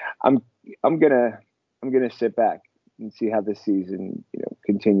 I'm gonna sit back and see how this season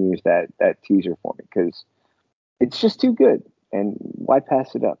continues that teaser for me because it's just too good. And why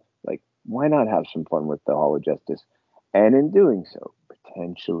pass it up? Like, why not have some fun with the Hall of Justice? And in doing so,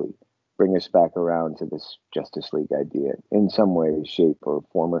 potentially bring us back around to this Justice League idea in some way, shape, or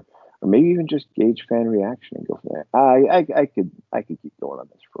form, or maybe even just gauge fan reaction and go from there. I could keep going on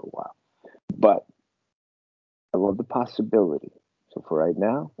this for a while, but I love the possibility. So for right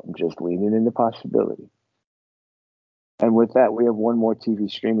now, I'm just leaning into possibility. And with that, we have one more TV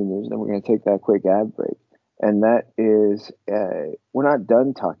streaming news, then we're going to take that quick ad break. And that is, we're not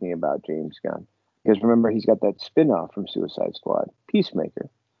done talking about James Gunn. Because remember, he's got that spin-off from Suicide Squad,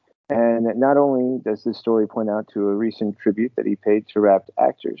 Peacemaker. And not only does this story point out to a recent tribute that he paid to Wrapped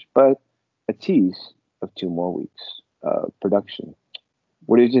actors, but a tease of 2 more weeks of production.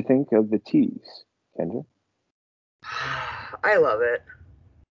 What did you think of the tease, Kendra? I love it.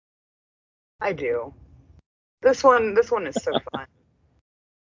 I do. This one is so fun.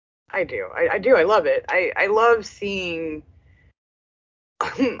 I do. I do. I love it. I love seeing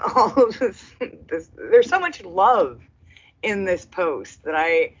all of this. There's so much love in this post that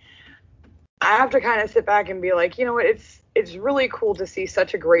I have to kind of sit back and be like, you know what? It's really cool to see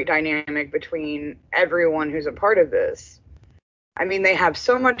such a great dynamic between everyone who's a part of this. I mean, they have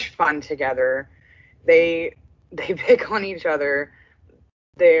so much fun together. They pick on each other.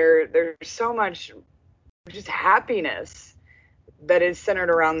 There's so much just happiness that is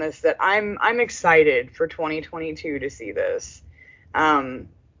centered around this that I'm excited for 2022 to see this. I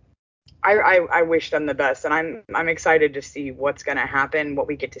wish them the best, and I'm excited to see what's going to happen, what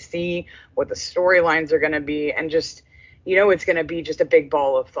we get to see, what the storylines are going to be, and just it's going to be just a big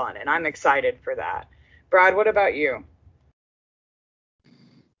ball of fun, and I'm excited for that. Brad, what about you?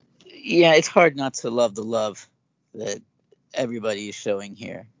 Yeah, it's hard not to love the love that everybody is showing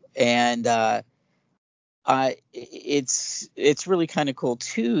here, and it's really kind of cool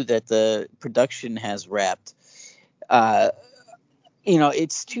too that the production has wrapped.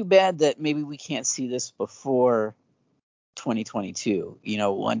 It's too bad that maybe we can't see this before 2022.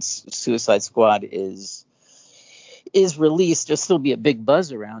 Once Suicide Squad is released, there'll still be a big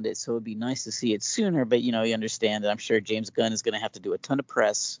buzz around it, so it'd be nice to see it sooner. But you understand that I'm sure James Gunn is going to have to do a ton of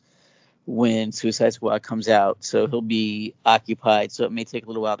press when Suicide Squad comes out, so he'll be occupied. So it may take a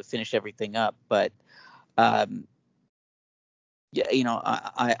little while to finish everything up, but I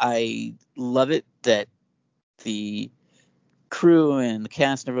love it that the crew and the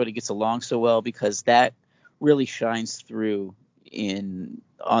cast and everybody gets along so well, because that really shines through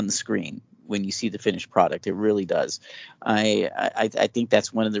on the screen when you see the finished product. It really does. I think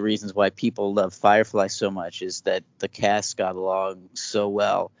that's one of the reasons why people love Firefly so much, is that the cast got along so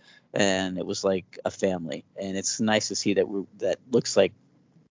well, and it was like a family. And it's nice to see that looks like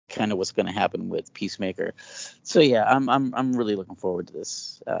kind of what's going to happen with Peacemaker. So yeah, I'm really looking forward to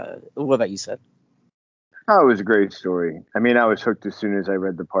this. What about you, Seth? Oh, it was a great story. I mean, I was hooked as soon as I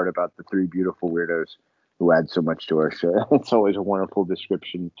read the part about the 3 beautiful weirdos. who add so much to our show. It's always a wonderful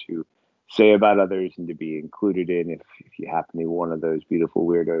description to say about others and to be included in if you happen to be one of those beautiful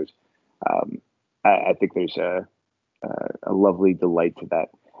weirdos. I think there's a lovely delight to that.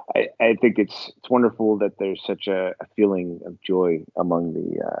 I think it's wonderful that there's such a feeling of joy among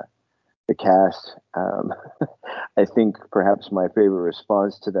the cast. I think perhaps my favorite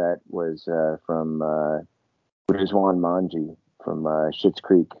response to that was from Rizwan Manji from Schitt's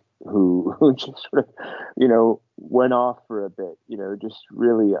Creek, who just sort of, went off for a bit, just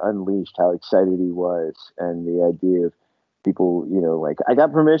really unleashed how excited he was, and the idea of people, like, I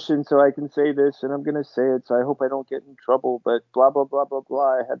got permission so I can say this, and I'm going to say it, so I hope I don't get in trouble, but blah, blah, blah, blah,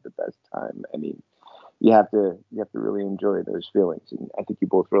 blah. I had the best time. I mean, you have to really enjoy those feelings. And I think you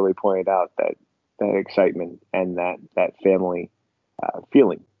both really pointed out that excitement and that family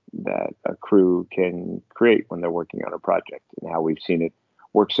feeling that a crew can create when they're working on a project, and how we've seen it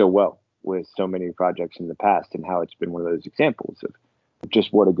work so well with so many projects in the past, and how it's been one of those examples of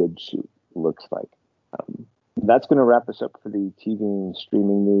just what a good shoot looks like. That's going to wrap us up for the TV and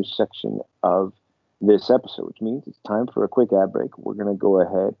streaming news section of this episode, which means it's time for a quick ad break. We're going to go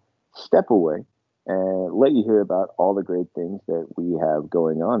ahead, step away, and let you hear about all the great things that we have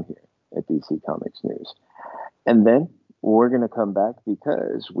going on here at DC Comics News. And then we're going to come back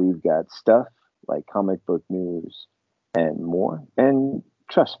because we've got stuff like comic book news and more. And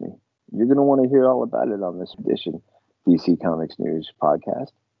trust me, you're going to want to hear all about it on this edition DC Comics News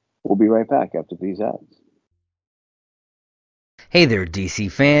podcast. We'll be right back after these ads. Hey there,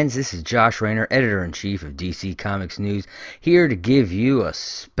 DC fans. This is Josh Rayner, Editor-in-Chief of DC Comics News, here to give you a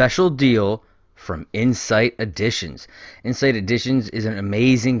special deal from Insight Editions. Insight Editions is an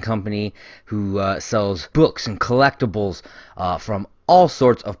amazing company who sells books and collectibles from all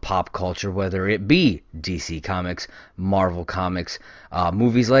sorts of pop culture, whether it be DC Comics, Marvel Comics,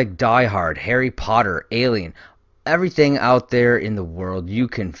 movies like Die Hard, Harry Potter, Alien, everything out there in the world you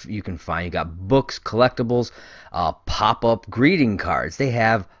can find. You got books, collectibles, pop-up greeting cards. They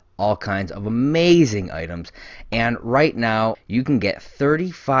have all kinds of amazing items, and right now you can get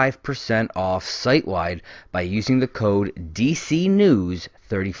 35% off site-wide by using the code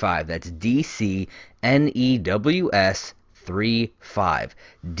DCNews35. That's DCNEWS 35.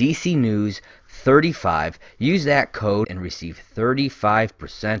 DCNews35. Use that code and receive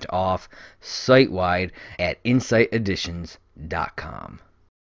 35% off site-wide at insighteditions.com.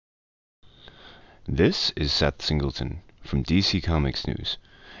 This is Seth Singleton from DC Comics News,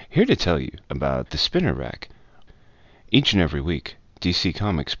 here to tell you about the Spinner Rack. Each and every week, DC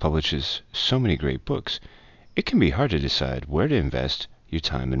Comics publishes so many great books, it can be hard to decide where to invest your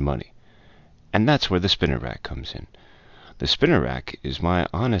time and money. And that's where the Spinner Rack comes in. The Spinner Rack is my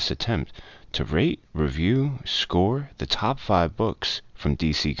honest attempt to rate, review, score the top 5 books from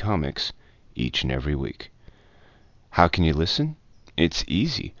DC Comics each and every week. How can you listen? It's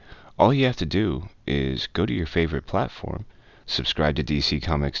easy. All you have to do is go to your favorite platform, subscribe to DC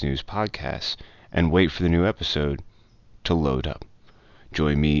Comics News podcasts, and wait for the new episode to load up.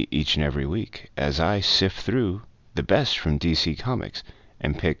 Join me each and every week as I sift through the best from DC Comics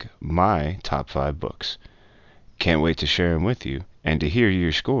and pick my top 5 books. Can't wait to share them with you and to hear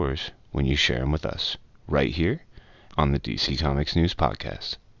your scores when you share them with us, right here on the DC Comics News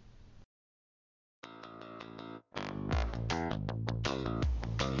podcast.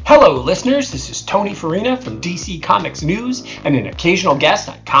 Hello, listeners. This is Tony Farina from DC Comics News and an occasional guest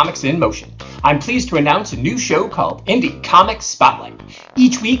on Comics in Motion. I'm pleased to announce a new show called Indie Comics Spotlight.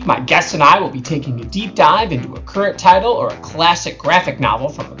 Each week, my guests and I will be taking a deep dive into a current title or a classic graphic novel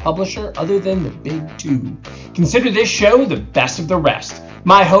from a publisher other than the big two. Consider this show the best of the rest.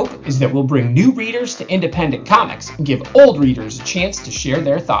 My hope is that we'll bring new readers to independent comics and give old readers a chance to share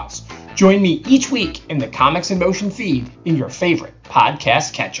their thoughts. Join me each week in the Comics in Motion feed in your favorite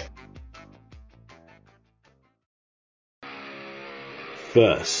podcast catcher.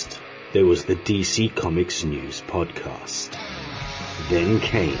 First, there was the DC Comics News podcast. Then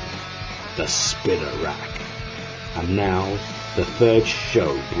came the Spinner Rack. And now, the third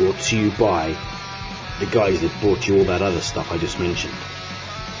show brought to you by the guys that brought you all that other stuff I just mentioned.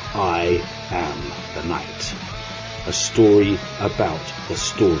 I Am the Night. A story about the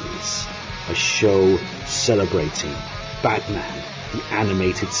stories. A show celebrating Batman, the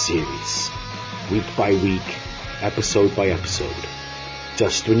animated series. Week by week, episode by episode.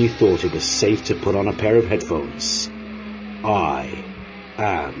 Just when you thought it was safe to put on a pair of headphones, I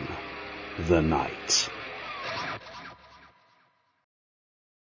am the Night.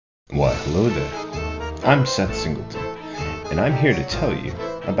 Why, hello there. I'm Seth Singleton, and I'm here to tell you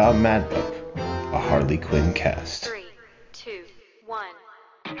about Mad Pup, a Harley Quinn cast. 3, 2, 1.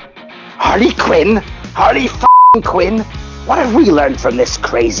 Harley Quinn? Harley f***ing Quinn, what have we learned from this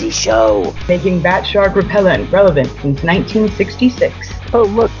crazy show? Making bat shark repellent relevant since 1966. Oh,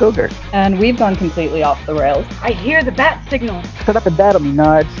 look, Ogre. And we've gone completely off the rails. I hear the bat signal. Shut up and battle me,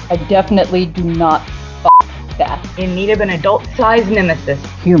 Nards. I definitely do not that. In need of an adult-sized nemesis.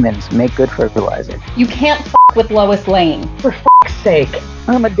 Humans make good fertilizer. You can't with Lois Lane. For sake.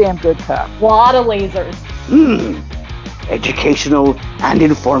 I'm a damn good cop. Lot of lasers. Educational and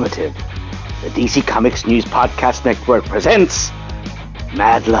informative. The DC Comics News Podcast Network presents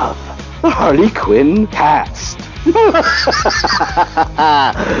Mad Love, the Harley Quinn cast.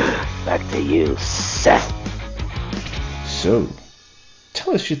 Back to you, Seth. So,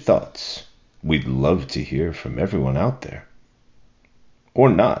 tell us your thoughts. We'd love to hear from everyone out there. Or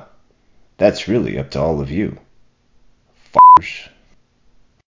not. That's really up to all of you. F***ers.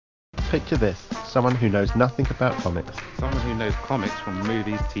 Picture this, someone who knows nothing about comics. Someone who knows comics from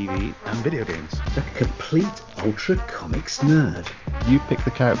movies, TV, and video games. A complete Ultra Comics nerd. You pick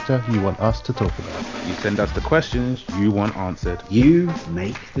the character you want us to talk about. You send us the questions you want answered. You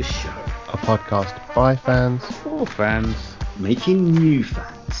make the show. A podcast by fans, For fans. Making new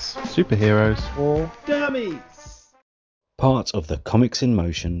fans. superheroes, or dummies. Part of the Comics in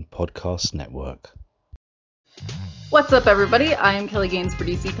Motion podcast network. What's up, everybody? I am Kelly Gaines for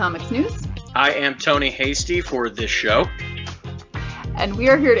DC Comics News. I am Tony Hasty for this show. And we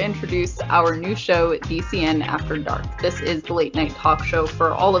are here to introduce our new show, DCN After Dark. This is the late night talk show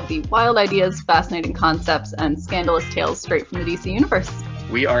for all of the wild ideas, fascinating concepts, and scandalous tales straight from the DC universe.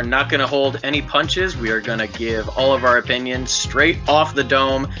 We are not going to hold any punches. We are going to give all of our opinions straight off the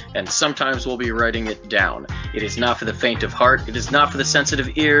dome, and sometimes we'll be writing it down. It is not for the faint of heart. It is not for the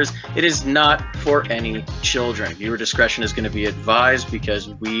sensitive ears. It is not for any children. Viewer discretion is going to be advised because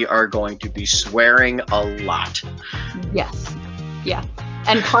we are going to be swearing a lot. Yes. Yeah.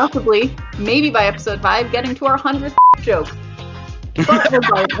 And possibly, maybe by episode 5, getting to our 100th joke. But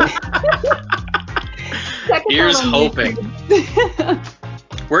regardless. Here's hoping.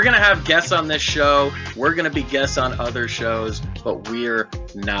 We're going to have guests on this show. We're going to be guests on other shows, but we're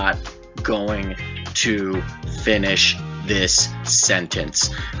not going to finish this sentence.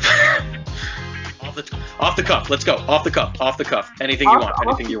 Off the cuff. Let's go. Off the cuff. Anything you want.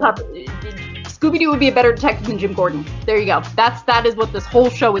 Anything you want. Scooby-Doo would be a better detective than Jim Gordon. There you go. That is what this whole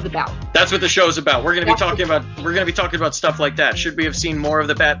show is about. That's what the show is about. We're going to be talking about stuff like that. Should we have seen more of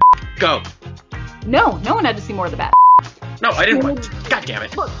the Bat? Go. No one had to see more of the Bat. No, I didn't want. God damn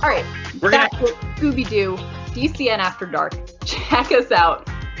it. Look, all right. That's Scooby-Doo, DCN After Dark. Check us out.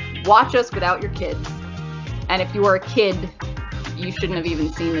 Watch us without your kids. And if you are a kid, you shouldn't have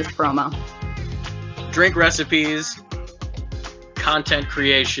even seen this promo. Drink recipes, content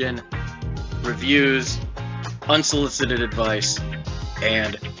creation, reviews, unsolicited advice,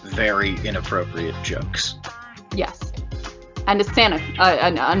 and very inappropriate jokes. Yes. And a Santa,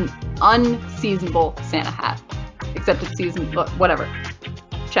 an unseasonable Santa hat. Except it's season, whatever.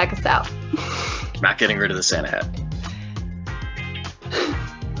 Check us out. Not getting rid of the Santa hat.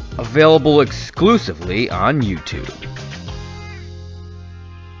 Available exclusively on YouTube.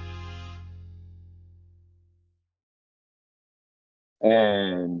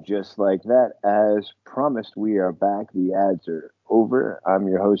 And just like that, as promised, we are back. The ads are over. I'm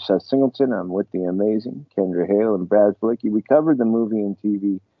your host, Seth Singleton. I'm with the amazing Kendra Hale and Brad Flicky. We covered the movie and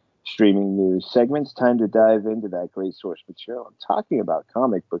TV streaming news segments. Time to dive into that great source material. I'm talking about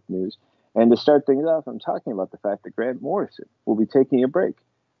comic book news. And to start things off, I'm talking about the fact that Grant Morrison will be taking a break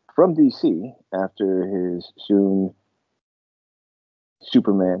from DC after his soon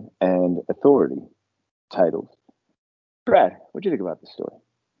Superman and Authority titles. Brad, what'd you think about this story?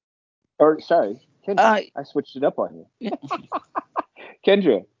 Or, sorry, Kendra, I switched it up on you. Yeah.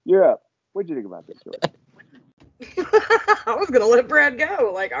 Kendra, you're up. What'd you think about this story? I was going to let Brad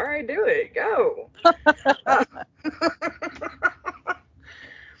go. Like, all right, do it. Go.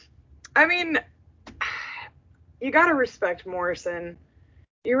 I mean, you got to respect Morrison.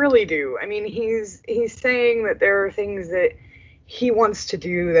 You really do. I mean, he's saying that there are things that he wants to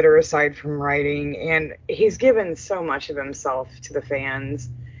do that are aside from writing, and he's given so much of himself to the fans.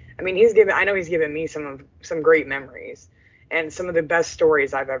 I mean, I know he's given me some great memories and some of the best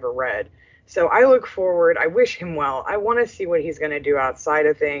stories I've ever read. So I look forward. I wish him well. I want to see what he's going to do outside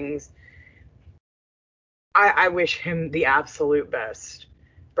of things. I wish him the absolute best.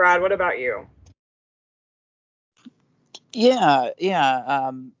 Brad, what about you? Yeah.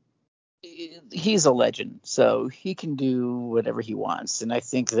 He's a legend, so he can do whatever he wants. And I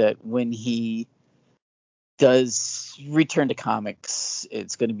think that when he does return to comics,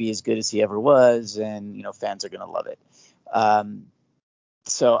 it's going to be as good as he ever was, and fans are going to love it.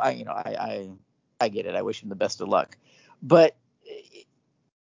 So I I get it. I wish him the best of luck. But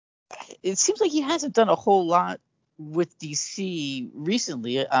it seems like he hasn't done a whole lot with DC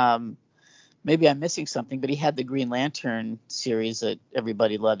recently. Maybe I'm missing something, but he had the Green Lantern series that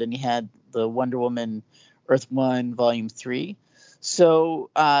everybody loved, and he had the Wonder Woman Earth 1 Volume 3.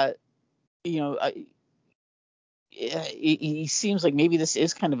 So, he seems like maybe this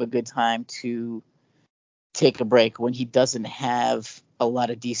is kind of a good time to take a break when he doesn't have a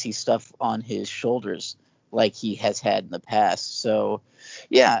lot of DC stuff on his shoulders like he has had in the past. So,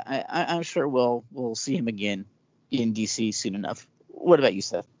 yeah, I'm sure we'll see him again in DC soon enough. What about you,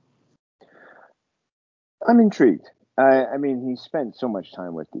 Seth? I'm intrigued. I mean, he spent so much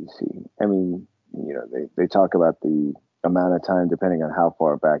time with DC. I mean, they talk about the amount of time, depending on how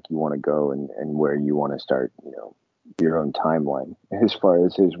far back you want to go and where you want to start, your own timeline as far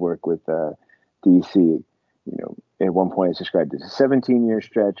as his work with DC. At one point it's described as a 17-year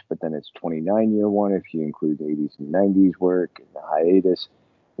stretch, but then it's 29-year one if you include 80s and 90s work and the hiatus.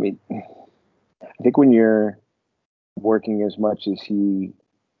 I mean, I think when you're working as much as he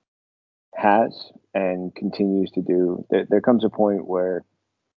has and continues to do, there comes a point where,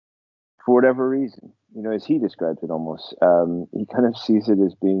 for whatever reason, as he describes it almost, he kind of sees it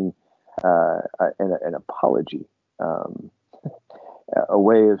as being an apology, a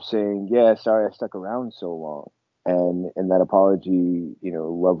way of saying, yeah, sorry I stuck around so long. And that apology,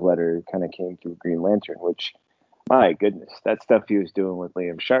 love letter kind of came through Green Lantern, which, my goodness, that stuff he was doing with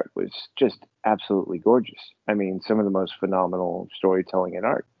Liam Sharp was just absolutely gorgeous. I mean, some of the most phenomenal storytelling and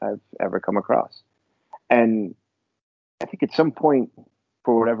art I've ever come across. And I think at some point,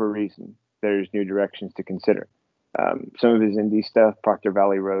 for whatever reason, there's new directions to consider. Some of his indie stuff, Proctor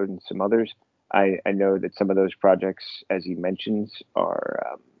Valley Road and some others, I know that some of those projects, as he mentions,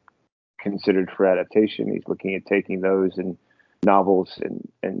 are considered for adaptation. He's looking at taking those and novels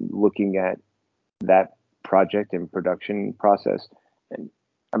and looking at that project and production process. And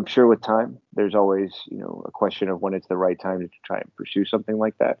I'm sure with time, there's always, a question of when it's the right time to try and pursue something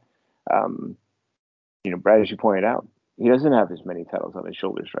like that. Brad, as you pointed out, he doesn't have as many titles on his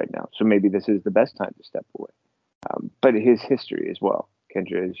shoulders right now. So maybe this is the best time to step away. But his history as well,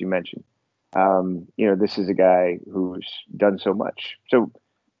 Kendra, as you mentioned, this is a guy who's done so much. So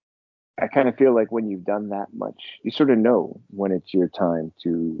I kind of feel like when you've done that much, you sort of know when it's your time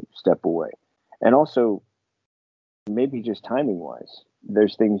to step away. And also, maybe just timing wise,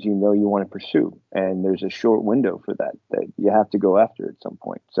 there's things you want to pursue, and there's a short window for that you have to go after at some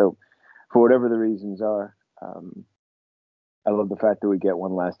point. So for whatever the reasons are, I love the fact that we get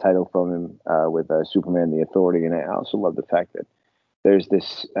one last title from him with Superman the Authority, and I also love the fact that there's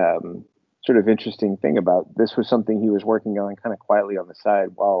this sort of interesting thing about this was something he was working on kind of quietly on the side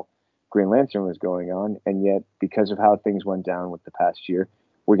while Green Lantern was going on, and yet because of how things went down with the past year,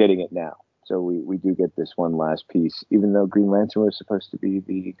 we're getting it now. So we do get this one last piece, even though Green Lantern was supposed to be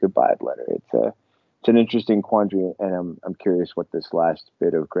the goodbye letter. It's an interesting quandary, and I'm curious what this last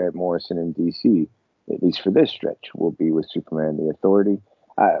bit of Grant Morrison in DC, at least for this stretch, will be with Superman the Authority.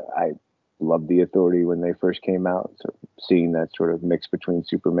 I loved the Authority when they first came out, so seeing that sort of mix between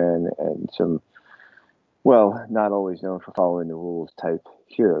Superman and some, well, not always known for following the rules type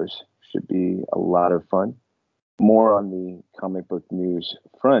heroes should be a lot of fun. More on the comic book news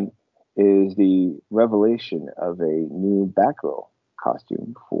front is the revelation of a new Batgirl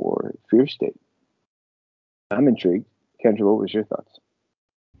costume for Fear State. I'm intrigued. Kendra, what was your thoughts?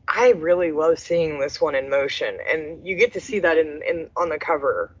 I really love seeing this one in motion, and you get to see that in on the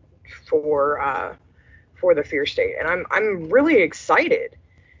cover for the Fear State, and I'm really excited.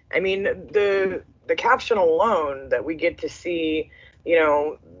 I mean, the caption alone that we get to see,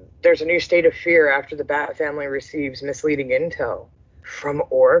 there's a new state of fear after the Bat family receives misleading intel from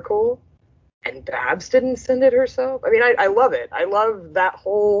Oracle, and Babs didn't send it herself. I mean, I love it. I love that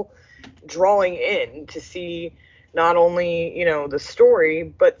whole drawing in to see not only, the story,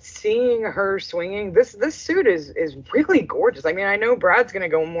 but seeing her swinging. This suit is really gorgeous. I mean, I know Brad's going to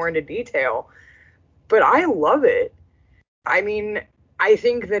go more into detail, but I love it. I mean, I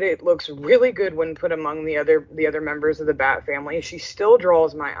think that it looks really good when put among the other members of the Bat family. She still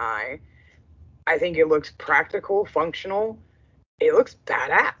draws my eye. I think it looks practical, functional. It looks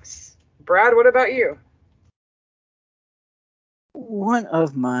badass. Brad, what about you? One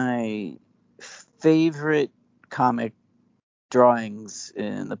of my favorite comic drawings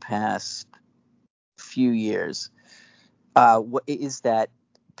in the past few years is that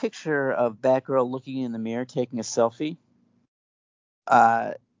picture of Batgirl looking in the mirror taking a selfie.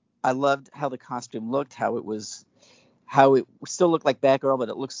 I loved how the costume looked, how how it still looked like Batgirl, but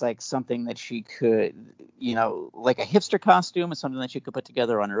it looks like something that she could, like a hipster costume, is something that she could put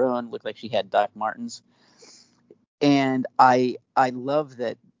together on her own. Looked like she had Doc Martens, and I love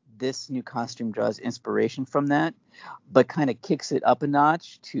that this new costume draws inspiration from that, but kind of kicks it up a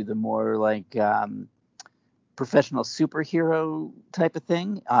notch to the more like professional superhero type of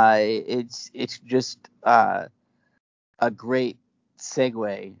thing. It's just a great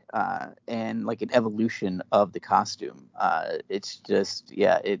segue and like an evolution of the costume. It's just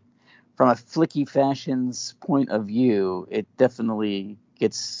from a Flicky Fashions point of view, it definitely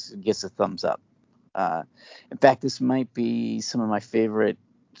gets a thumbs up. In fact, this might be some of my favorite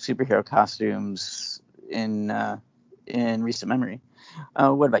superhero costumes in recent memory.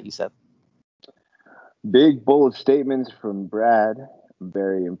 What about you, Seth? Big bold statements from Brad.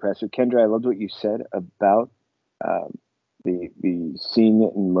 Very impressive. Kendra, I loved what you said about the seeing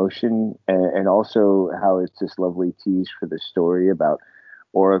it in motion, and also how it's this lovely tease for the story about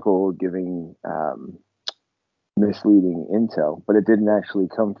Oracle giving misleading intel, but it didn't actually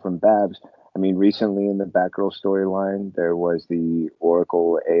come from Babs. I mean, recently in the Batgirl storyline, there was the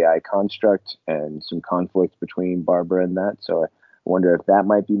Oracle AI construct and some conflict between Barbara and that. So I wonder if that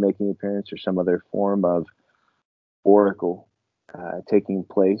might be making an appearance, or some other form of Oracle taking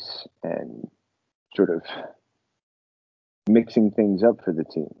place and sort of mixing things up for the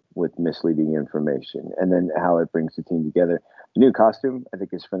team with misleading information, and then how it brings the team together. The new costume, I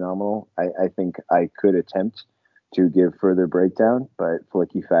think, is phenomenal. I think I could attempt to give further breakdown, but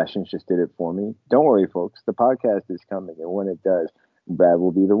Flicky Fashions just did it for me. Don't worry, folks. The podcast is coming, and when it does, Brad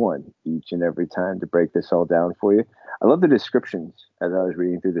will be the one each and every time to break this all down for you. I love the descriptions as I was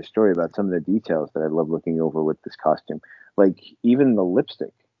reading through the story about some of the details that I love looking over with this costume. Like even the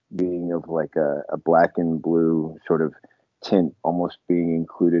lipstick being of like a black and blue sort of tint, almost being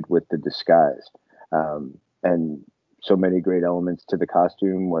included with the disguise. And so many great elements to the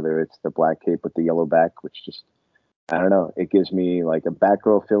costume, whether it's the black cape with the yellow back, which just, I don't know, it gives me like a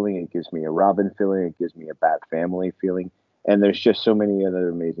Batgirl feeling, it gives me a Robin feeling, it gives me a Bat Family feeling, and there's just so many other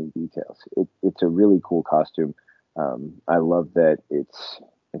amazing details. It's a really cool costume. I love that it's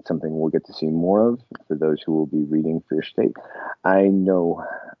something we'll get to see more of for those who will be reading Fear State. I know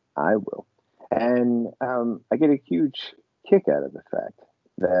I will. And I get a huge kick out of the fact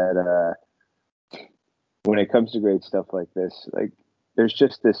that when it comes to great stuff like this, like there's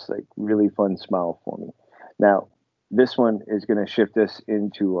just this like really fun smile for me. Now, this one is going to shift us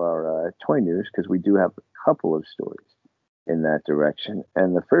into our toy news, because we do have a couple of stories in that direction.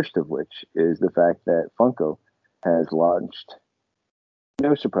 And the first of which is the fact that Funko has launched,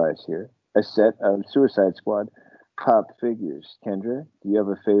 no surprise here, a set of Suicide Squad pop figures. Kendra, do you have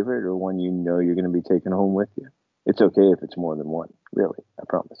a favorite, or one you know you're going to be taking home with you? It's okay if it's more than one, really, I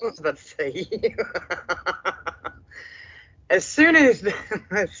promise. I was about to say, as soon as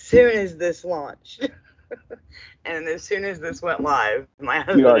this launched, and as soon as this went live, my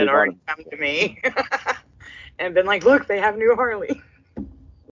husband had already come to me and been like, look, they have new Harley.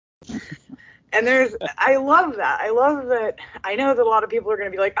 And I love that. I love that. I know that a lot of people are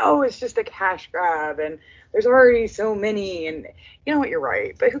going to be like, oh, it's just a cash grab, and there's already so many, and you know what, you're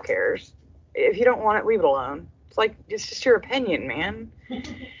right, but who cares? If you don't want it, leave it alone. It's like, it's just your opinion, man.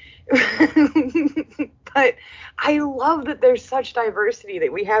 But I love that there's such diversity,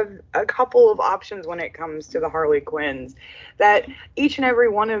 that we have a couple of options when it comes to the Harley Quinns, that each and every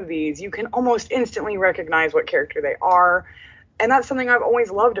one of these, you can almost instantly recognize what character they are. And that's something I've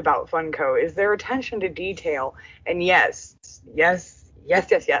always loved about Funko, is their attention to detail. And yes,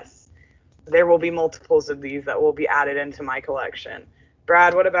 there will be multiples of these that will be added into my collection.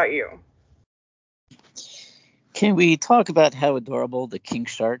 Brad, what about you? Can we talk about how adorable the King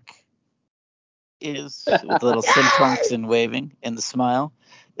Shark is, with the little sim trunks and waving and the smile?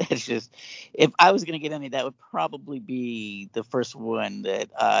 That's just, if I was going to get any, that would probably be the first one that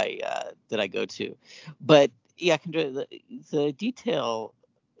I go to. But yeah, the detail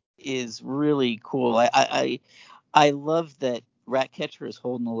is really cool. I love that Ratcatcher is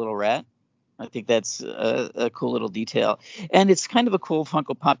holding a little rat. I think that's a cool little detail. And it's kind of a cool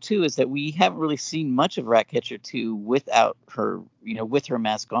Funko Pop, too, is that we haven't really seen much of Ratcatcher 2 without her, with her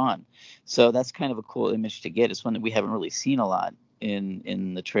mask on. So that's kind of a cool image to get. It's one that we haven't really seen a lot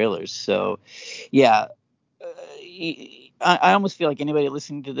in the trailers. So, yeah, I almost feel like anybody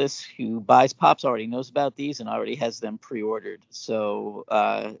listening to this who buys Pops already knows about these and already has them pre-ordered. So,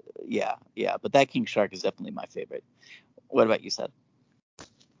 yeah. But that King Shark is definitely my favorite. What about you, Seth?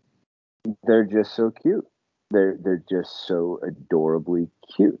 They're just so cute. They're just so adorably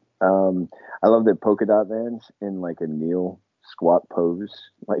cute. I love that polka dot vans in like a kneel squat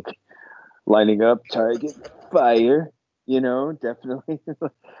pose, like lining up, target, fire. definitely.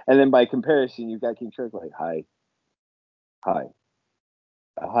 And then by comparison, you've got King Shark like, hi, hi,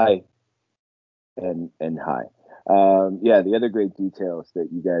 hi, and hi. Yeah, the other great details that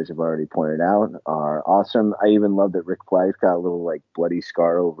you guys have already pointed out are awesome. I even love that Rick Fly's got a little like bloody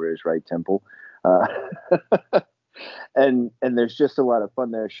scar over his right temple. Uh, and there's just a lot of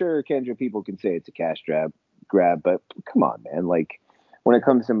fun there. Sure, Kendra, people can say it's a cash grab, but come on, man. Like when it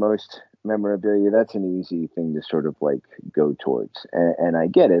comes to most memorabilia, that's an easy thing to sort of like go towards, and I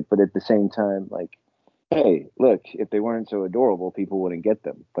get it. But at the same time, like, hey, look, if they weren't so adorable, people wouldn't get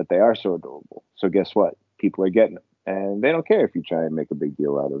them. But they are so adorable. So guess what? People are getting them, and they don't care if you try and make a big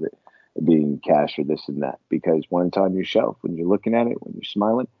deal out of it being cash or this and that, because when it's on your shelf, when you're looking at it, when you're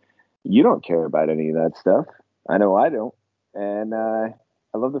smiling, you don't care about any of that stuff. I know I don't. And I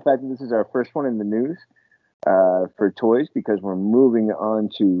love the fact that this is our first one in the news for toys, because we're moving on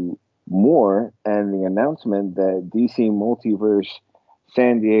to more, and the announcement that DC Multiverse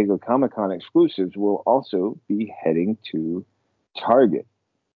San Diego Comic-Con exclusives will also be heading to Target.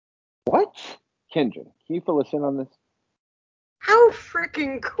 What? Kendra, can you fill us in on this? How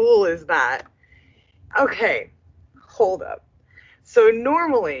freaking cool is that? Okay, hold up. So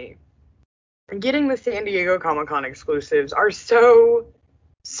normally, getting the San Diego Comic-Con exclusives are so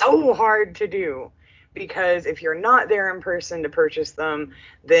hard to do, because if you're not there in person to purchase them,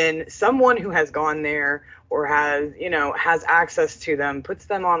 then someone who has gone there or has access to them puts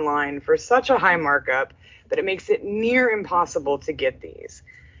them online for such a high markup that it makes it near impossible to get these.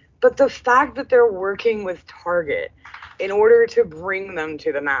 But the fact that they're working with Target in order to bring them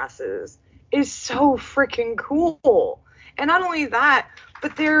to the masses is so freaking cool. And not only that,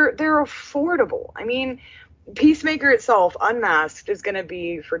 but they're affordable. I mean, Peacemaker itself, unmasked, is going to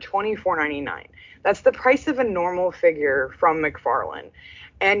be for $24.99. That's the price of a normal figure from McFarlane.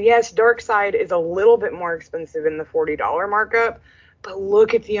 And yes, Darkseid is a little bit more expensive in the $40 markup, but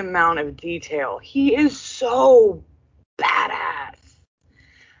look at the amount of detail. He is so badass.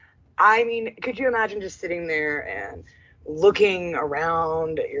 I mean, could you imagine just sitting there and looking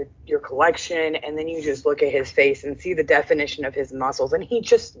around at your collection, and then you just look at his face and see the definition of his muscles, and he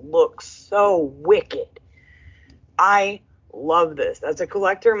just looks so wicked. I love this. As a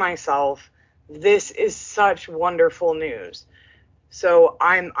collector myself, this is such wonderful news. So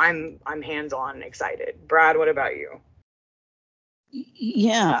I'm hands-on excited. Brad, what about you?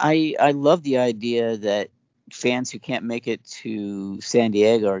 Yeah, I love the idea that fans who can't make it to San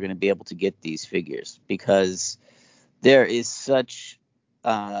Diego are going to be able to get these figures, because there is such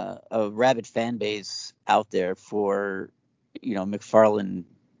a rabid fan base out there for McFarlane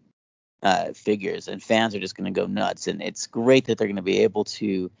figures, and fans are just going to go nuts. And it's great that they're going to be able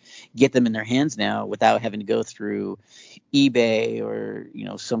to get them in their hands now without having to go through eBay or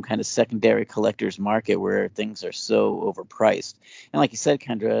some kind of secondary collector's market where things are so overpriced. And like you said,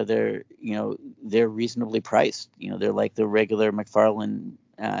 Kendra, they're reasonably priced. They're like the regular McFarlane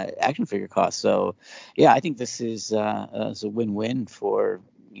action figure cost. So yeah, I think this is a win-win for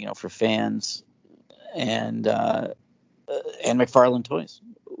fans and McFarlane Toys.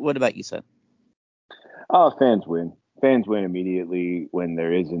 What about you, Seth? Oh, fans win. Fans win immediately when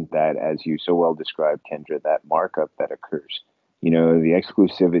there isn't that, as you so well described, Kendra, that markup that occurs. The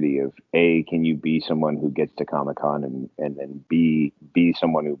exclusivity of A, can you be someone who gets to Comic-Con, and then B, be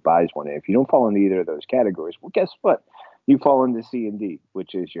someone who buys one. And if you don't fall into either of those categories, well, guess what? You fall into C and D,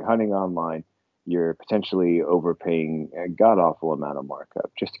 which is you're hunting online, you're potentially overpaying a god-awful amount of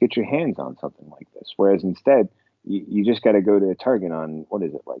markup just to get your hands on something like this. Whereas instead, you just got to go to Target on, what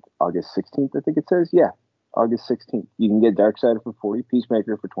is it, like August 16th, I think it says? Yeah, August 16th. You can get Darkseid for $40,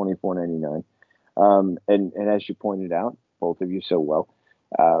 Peacemaker for $24.99. And as you pointed out, both of you so well,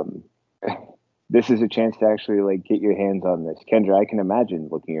 this is a chance to actually like get your hands on this. Kendra, I can imagine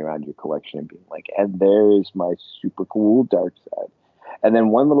looking around your collection and being like, and there is my super cool Darkseid. And then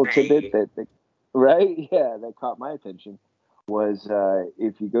one little tidbit that right? Yeah, that caught my attention was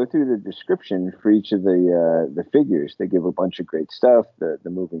if you go through the description for each of the figures, they give a bunch of great stuff, the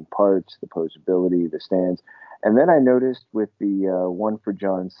moving parts, the posability, the stands. And then I noticed with the one for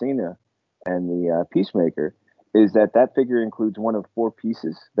John Cena and the Peacemaker is that figure includes one of 4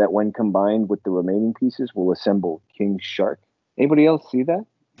 pieces that when combined with the remaining pieces will assemble King Shark. Anybody else see that?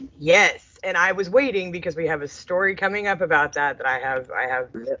 Yes, and I was waiting because we have a story coming up about that I have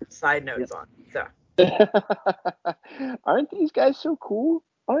side notes on. So aren't these guys so cool?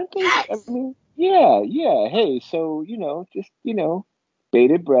 Aren't they? Yes. I mean, yeah. Hey, so just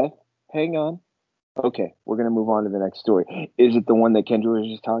bated breath. Hang on. Okay, we're gonna move on to the next story. Is it the one that Kendra was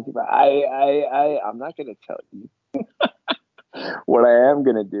just talking about? I'm not gonna tell you. What I am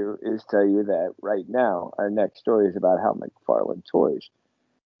going to do is tell you that right now, our next story is about how McFarlane Toys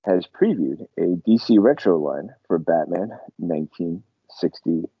has previewed a DC retro line for Batman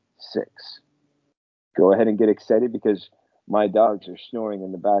 1966. Go ahead and get excited because my dogs are snoring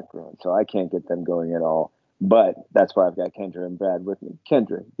in the background, so I can't get them going at all. But that's why I've got Kendra and Brad with me.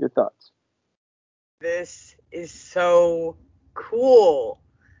 Kendra, your thoughts? This is so cool.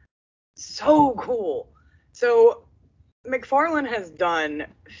 So cool. So McFarlane has done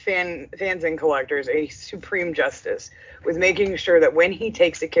fans and collectors a supreme justice with making sure that when he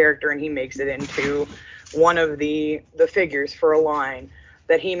takes a character and he makes it into one of the figures for a line,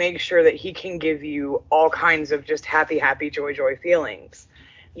 that he makes sure that he can give you all kinds of just happy, joy feelings.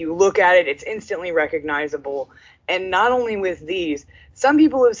 You look at it, it's instantly recognizable. And not only with these, some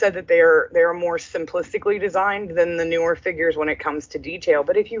people have said that they are more simplistically designed than the newer figures when it comes to detail.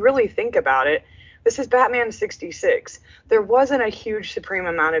 But if you really think about it, this is Batman 66. There wasn't a huge supreme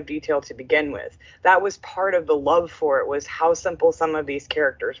amount of detail to begin with. That was part of the love for it, was how simple some of these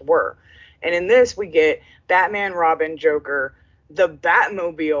characters were. And in this, we get Batman, Robin, Joker, the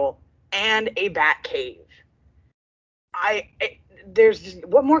Batmobile, and a Batcave.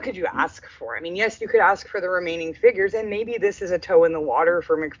 What more could you ask for? I mean, yes, you could ask for the remaining figures, and maybe this is a toe in the water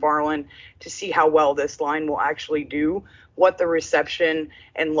for McFarlane to see how well this line will actually do, what the reception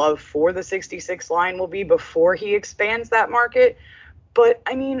and love for the 66 line will be before he expands that market. But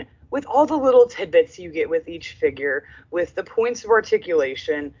I mean, with all the little tidbits you get with each figure, with the points of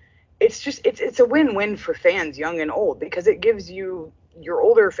articulation, it's a win-win for fans, young and old, because it gives you your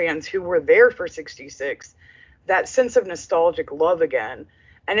older fans who were there for 66 that sense of nostalgic love again.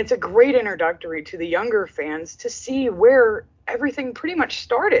 And it's a great introductory to the younger fans to see where everything pretty much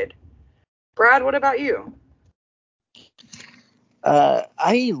started. Brad, what about you?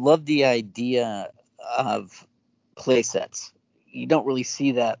 I love the idea of playsets. You don't really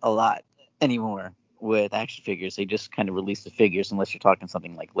see that a lot anymore with action figures. They just kind of release the figures unless you're talking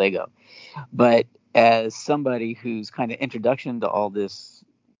something like Lego. But as somebody whose kind of introduction to all this,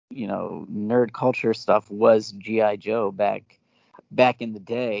 nerd culture stuff was G.I. Joe back in the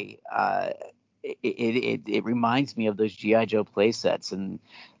day, it reminds me of those G.I. Joe play sets and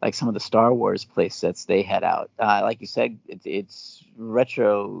like some of the Star Wars play sets they had out. Like you said, it's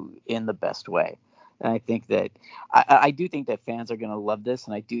retro in the best way. And I think that I do think that fans are going to love this,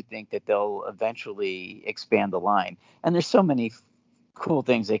 and I do think that they'll eventually expand the line. And there's so many cool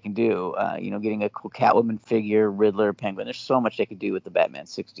things they can do. Getting a cool Catwoman figure, Riddler, Penguin. There's so much they could do with the Batman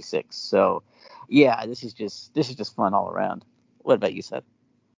 66. So, yeah, this is just fun all around. What about you, Seth?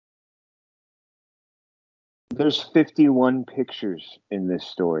 There's 51 pictures in this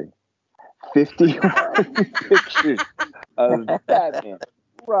story. 51 pictures of Batman,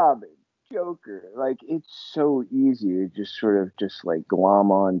 Robin, Joker. Like, it's so easy to just sort of just like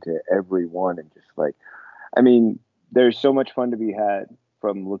glom on to everyone and just like, I mean, there's so much fun to be had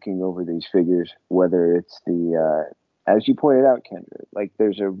from looking over these figures, whether it's as you pointed out, Kendra, like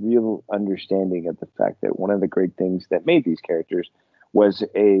there's a real understanding of the fact that one of the great things that made these characters was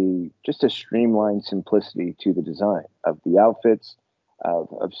just a streamlined simplicity to the design of the outfits,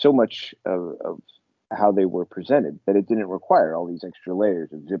 of so much of how they were presented, that it didn't require all these extra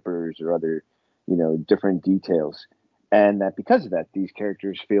layers of zippers or other, different details. And that because of that, these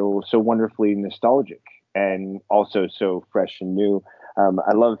characters feel so wonderfully nostalgic and also so fresh and new.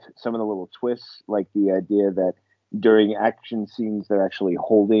 I love some of the little twists, like the idea that during action scenes, they're actually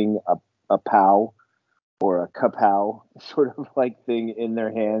holding a POW or a kapow sort of like thing in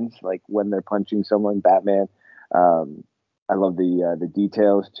their hands, like when they're punching someone, Batman. I love the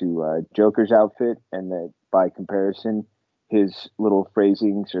details to Joker's outfit, and that by comparison, his little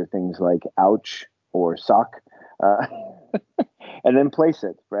phrasings are things like "ouch" or "sock," and then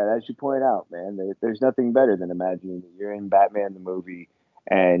playsets. Brad, as you point out, man, there's nothing better than imagining that you're in Batman the movie,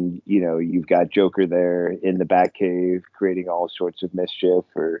 and you've got Joker there in the Batcave creating all sorts of mischief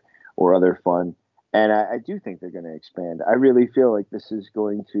or other fun. And I do think they're going to expand. I really feel like this is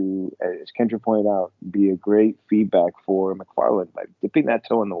going to, as Kendra pointed out, be a great feedback for McFarlane by dipping that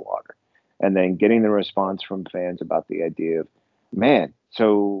toe in the water and then getting the response from fans about the idea of, man,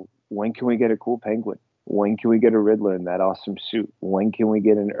 so when can we get a cool Penguin? When can we get a Riddler in that awesome suit? When can we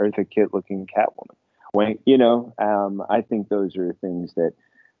get an Eartha Kitt looking Catwoman? I think those are things that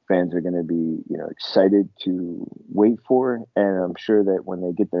fans are going to be, excited to wait for. And I'm sure that when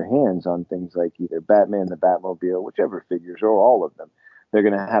they get their hands on things like either Batman, the Batmobile, whichever figures, or all of them, they're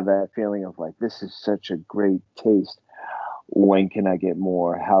going to have that feeling of like, this is such a great taste. When can I get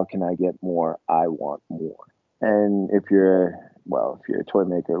more? How can I get more? I want more. And if you're a toy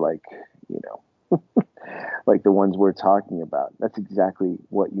maker like, like the ones we're talking about. That's exactly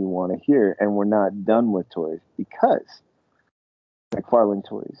what you want to hear. And we're not done with toys because McFarlane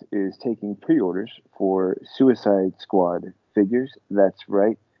Toys is taking pre-orders for Suicide Squad figures. That's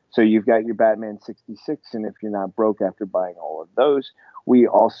right. So you've got your Batman 66, and if you're not broke after buying all of those, we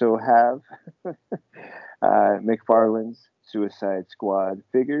also have McFarlane's Suicide Squad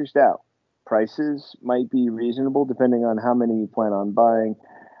figures. Now, prices might be reasonable depending on how many you plan on buying.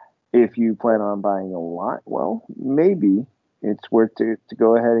 If you plan on buying a lot, well, maybe it's worth to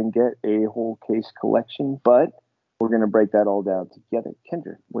go ahead and get a whole case collection, but we're going to break that all down together.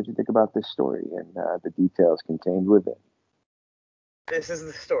 Kendra, what do you think about this story and the details contained with it? This is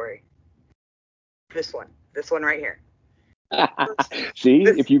the story. This one right here. See,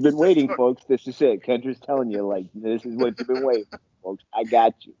 if you've been waiting, folks, this is it. Kendra's telling you, like, this is what you've been waiting for, folks. I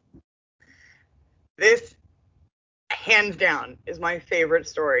got you. This, hands down, is my favorite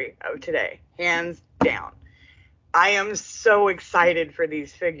story of today. Hands down. I am so excited for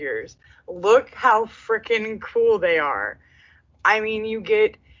these figures. Look how freaking cool they are. I mean, you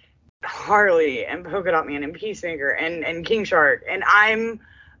get Harley and Polka Dot Man and Peacemaker and King Shark and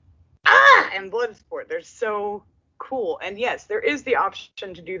and Bloodsport. They're so cool. And yes, there is the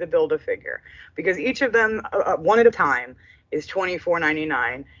option to do the Build-A-Figure because each of them, one at a time, is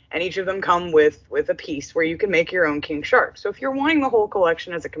 $24.99, and each of them come with a piece where you can make your own King Shark. So if you're wanting the whole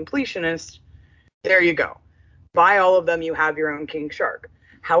collection as a completionist, there you go. Buy all of them, you have your own King Shark.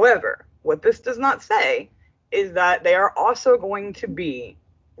 However, what this does not say is that they are also going to be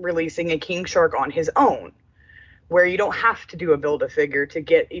releasing a King Shark on his own, where you don't have to do a Build-A-Figure to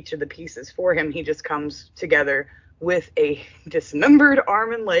get each of the pieces for him. He just comes together with a dismembered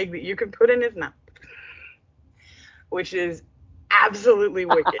arm and leg that you can put in his mouth, which is absolutely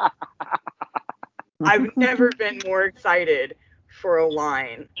wicked. I've never been more excited for a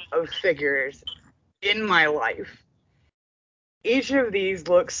line of figures in my life. Each of these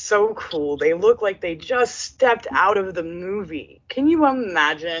looks so cool. They look like they just stepped out of the movie. Can you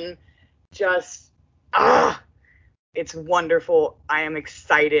imagine? It's wonderful. I am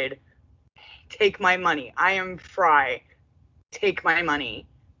excited. Take my money. I am Fry. Take my money,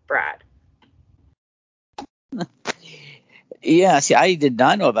 Brad. Yeah, see, I did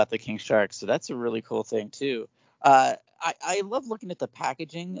not know about the King Shark, so that's a really cool thing too. I love looking at the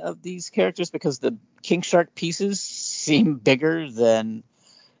packaging of these characters because the King Shark pieces seem bigger than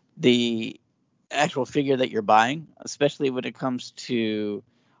the actual figure that you're buying, especially when it comes to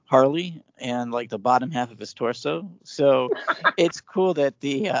Harley and like the bottom half of his torso. So it's cool that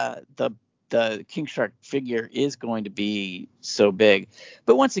the King Shark figure is going to be so big.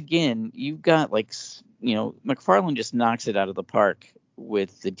 But once again, you've got McFarlane just knocks it out of the park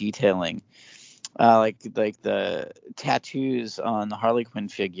with the detailing. Like the tattoos on the Harley Quinn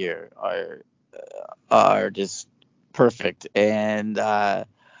figure are just perfect, and just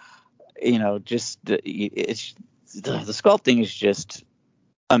the sculpting is just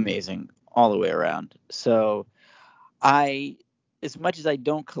amazing all the way around. So as much as I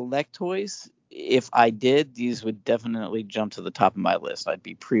don't collect toys, if I did, these would definitely jump to the top of my list. I'd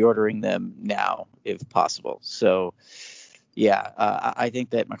be pre-ordering them now if possible. So yeah, I think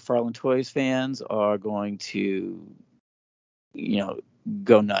that McFarlane Toys fans are going to,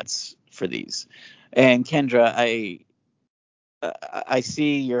 go nuts for these. And Kendra, I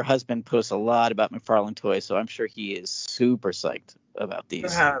see your husband posts a lot about McFarlane Toys, so I'm sure he is super psyched about these. You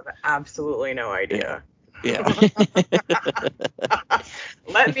have absolutely no idea. Yeah.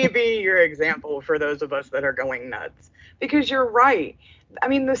 Let me be your example for those of us that are going nuts. Because you're right. I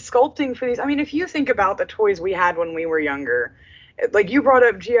mean, the sculpting for these, if you think about the toys we had when we were younger, like you brought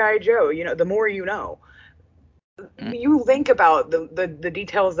up G.I. Joe, the more you know. You think about the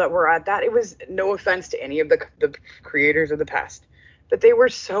details that were at that. It was no offense to any of the creators of the past, but they were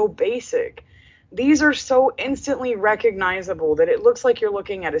so basic. These are so instantly recognizable that it looks like you're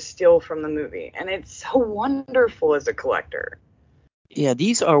looking at a still from the movie, and it's so wonderful as a collector. Yeah,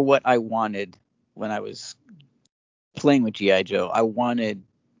 these are what I wanted when I was playing with G.I. Joe. I wanted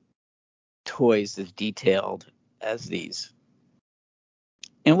toys as detailed as these.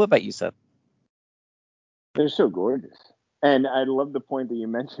 And what about you, Seth? They're so gorgeous. And I love the point that you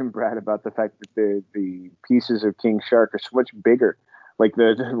mentioned, Brad, about the fact that the pieces of King Shark are so much bigger. Like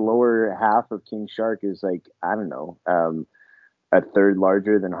the lower half of King Shark is like, I don't know, a third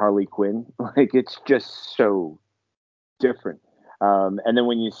larger than Harley Quinn. Like it's just so different. And then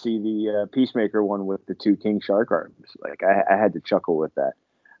when you see the Peacemaker one with the two King Shark arms, like I had to chuckle with that.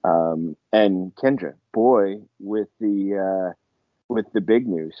 And Kendra, boy, with the big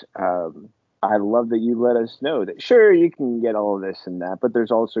news. I love that you let us know that sure you can get all of this and that, but there's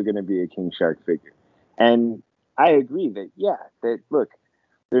also going to be a King Shark figure. And I agree that look,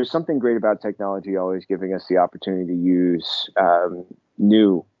 there's something great about technology always giving us the opportunity to use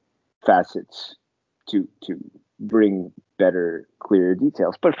new facets to bring better, clearer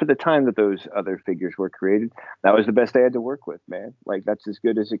details. But for the time that those other figures were created, that was the best they had to work with, man. Like, that's as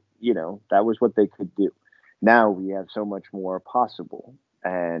good as it, that was what they could do. Now we have so much more possible.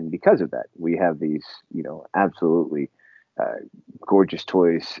 And because of that, we have these, absolutely gorgeous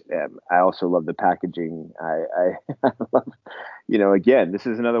toys. I also love the packaging. I love, again, this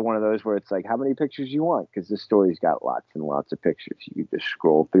is another one of those where it's like, how many pictures you want? Because this story's got lots and lots of pictures. You can just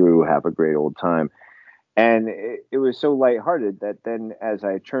scroll through, have a great old time. And it was so lighthearted that then as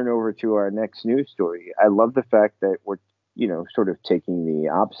I turn over to our next news story, I love the fact that we're, sort of taking the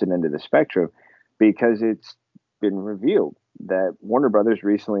opposite end of the spectrum, because it's been revealed that Warner Brothers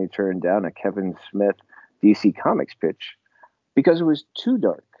recently turned down a Kevin Smith DC Comics pitch because it was too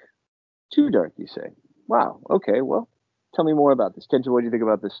dark. Too dark, you say? Wow. Okay. Well, tell me more about this. Kendra, what do you think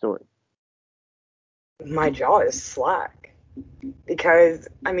about this story? My jaw is slack because,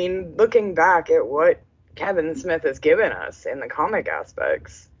 looking back at what Kevin Smith has given us in the comic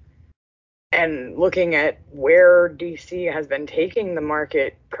aspects and looking at where DC has been taking the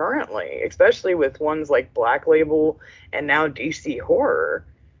market currently, especially with ones like Black Label and now DC Horror,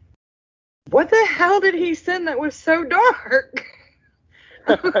 what the hell did he send that was so dark?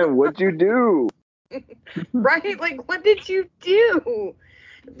 What'd you do? Right? Like, what did you do?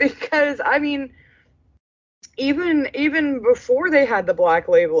 Because, even before they had the Black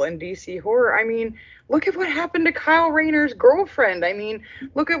Label and DC Horror, look at what happened to Kyle Rayner's girlfriend.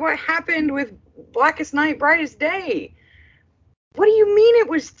 Look at what happened with Blackest Night, Brightest Day. What do you mean it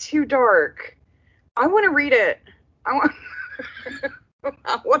was too dark? I want to read it. I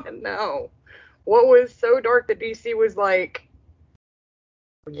want to know what was so dark that DC was like,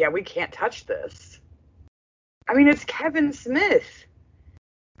 yeah, we can't touch this. It's Kevin Smith.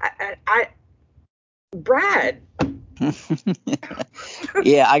 Brad.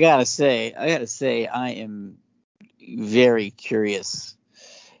 Yeah, I gotta say, I am very curious.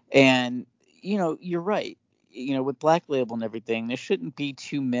 And, you're right. With Black Label and everything, there shouldn't be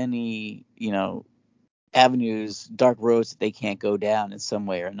too many, avenues, dark roads that they can't go down in some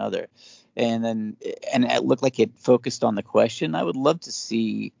way or another. And it looked like it focused on the question. I would love to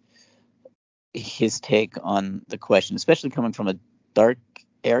see his take on the question, especially coming from a dark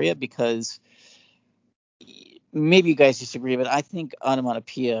area, because maybe you guys disagree, but I think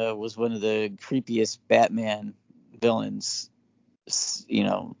Onomatopoeia was one of the creepiest Batman villains,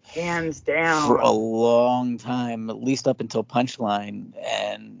 hands down, for a long time, at least up until Punchline.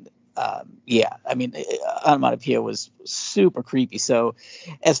 And Onomatopoeia was super creepy. So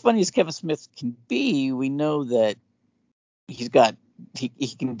as funny as Kevin Smith can be, we know that he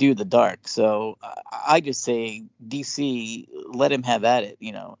can do the dark. So I just say, DC, let him have at it.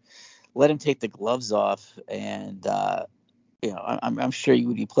 Let him take the gloves off, and I'm sure you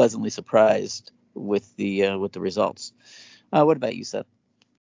would be pleasantly surprised with the results. What about you, Seth?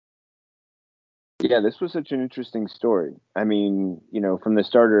 Yeah, this was such an interesting story. From the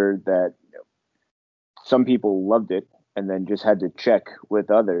starter, that some people loved it and then just had to check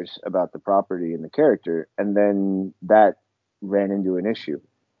with others about the property and the character, and then that ran into an issue.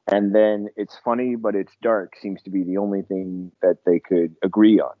 And then it's funny, but it's dark seems to be the only thing that they could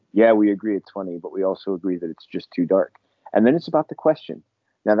agree on. Yeah, we agree it's funny, but we also agree that it's just too dark. And then it's about the question.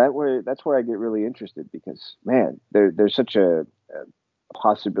 Now that's where I get really interested, because, man, there's such a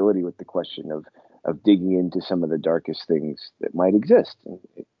possibility with the question of digging into some of the darkest things that might exist. And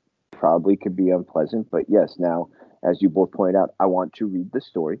it probably could be unpleasant, but yes, now, as you both point out, I want to read the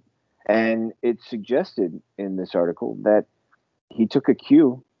story. And it's suggested in this article that he took a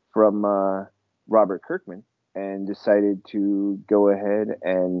cue from Robert Kirkman and decided to go ahead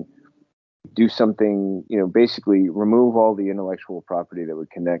and do something, basically remove all the intellectual property that would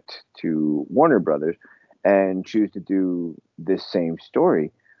connect to Warner Brothers and choose to do this same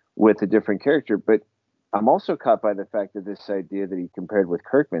story with a different character. But I'm also caught by the fact that this idea that he compared with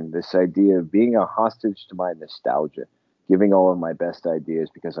Kirkman, this idea of being a hostage to my nostalgia, giving all of my best ideas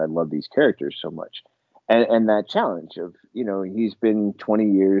because I love these characters so much. And that challenge of, he's been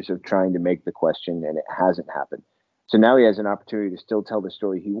 20 years of trying to make the question and it hasn't happened. So now he has an opportunity to still tell the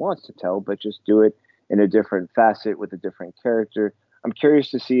story he wants to tell, but just do it in a different facet with a different character. I'm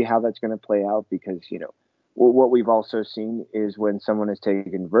curious to see how that's going to play out, because, what we've also seen is when someone has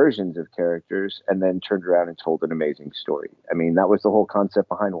taken versions of characters and then turned around and told an amazing story. That was the whole concept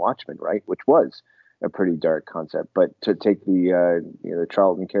behind Watchmen, right? Which was a pretty dark concept. But to take the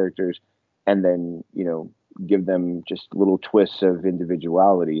Charlton characters and then, give them just little twists of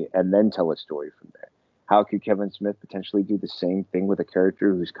individuality and then tell a story from there. how could Kevin Smith potentially do the same thing with a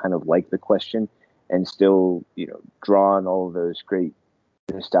character who's kind of like the Question and still, draw on all of those great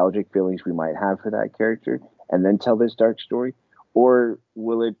nostalgic feelings we might have for that character and then tell this dark story? Or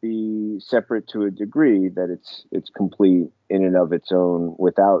will it be separate to a degree that it's complete in and of its own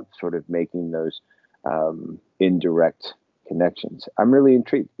without sort of making those indirect connections? I'm really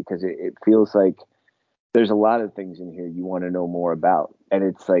intrigued because it feels like there's a lot of things in here you want to know more about. And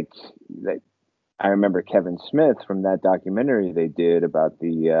it's like that. I remember Kevin Smith from that documentary they did about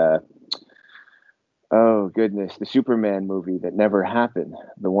the the Superman movie that never happened,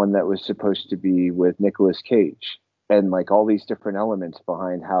 the one that was supposed to be with Nicolas Cage, and like all these different elements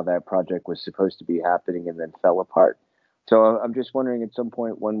behind how that project was supposed to be happening and then fell apart. So I'm just wondering at some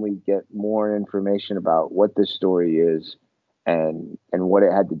point when we get more information about what this story is and what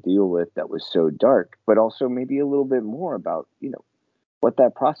it had to deal with that was so dark, but also maybe a little bit more about, what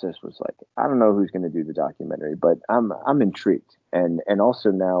that process was like. I don't know who's going to do the documentary, but I'm intrigued. And also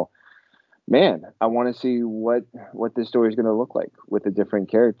now, man, I want to see what this story is going to look like with a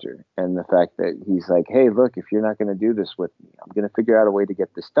different character. And the fact that he's like, hey, look, if you're not going to do this with me, I'm going to figure out a way to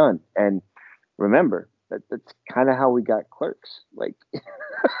get this done. And remember, that's kind of how we got Clerks. Like,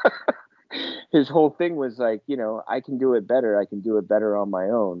 his whole thing was like, I can do it better. I can do it better on my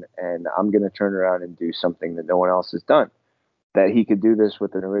own. And I'm going to turn around and do something that no one else has done. That he could do this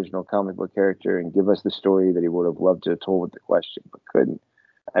with an original comic book character and give us the story that he would have loved to have told with the Question, but couldn't.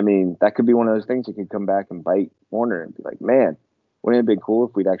 I mean, that could be one of those things that could come back and bite Warner and be like, man, wouldn't it have been cool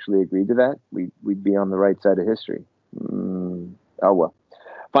if we'd actually agreed to that? We'd be on the right side of history. Oh, well.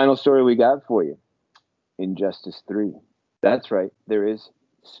 Final story we got for you. Injustice 3. That's right. There is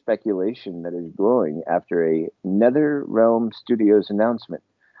speculation that is growing after a NetherRealm Studios announcement.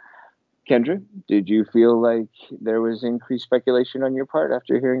 Kendra, did you feel like there was increased speculation on your part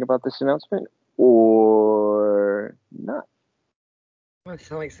after hearing about this announcement, or not? I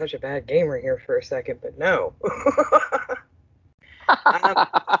sound like such a bad gamer here for a second, but no.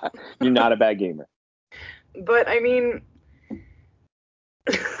 You're not a bad gamer. But I mean,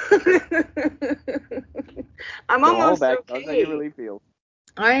 I'm almost okay. That's how you really feel.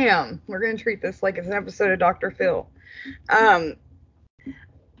 I am. We're going to treat this like it's an episode of Dr. Phil.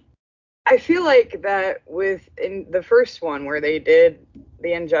 I feel like that in the first one where they did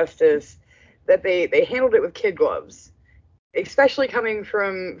the Injustice, that they handled it with kid gloves, especially coming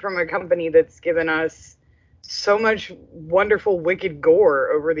from a company that's given us so much wonderful, wicked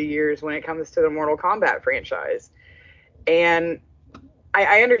gore over the years when it comes to the Mortal Kombat franchise. And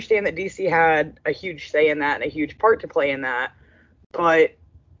I understand that DC had a huge say in that and a huge part to play in that, but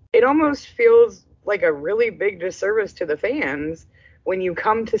it almost feels like a really big disservice to the fans when you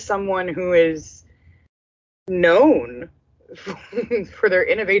come to someone who is known for their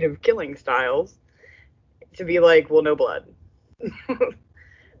innovative killing styles to be like, well, no blood.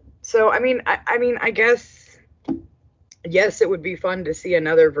 So, I guess, yes, it would be fun to see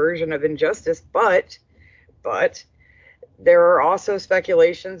another version of Injustice, but there are also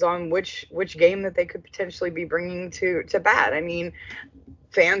speculations on which game that they could potentially be bringing to bat. I mean,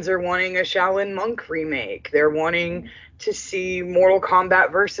 fans are wanting a Shaolin Monk remake. They're wanting to see Mortal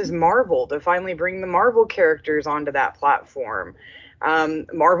Kombat versus Marvel to finally bring the Marvel characters onto that platform.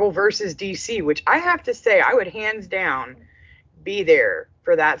 Marvel versus DC, which I have to say I would hands down be there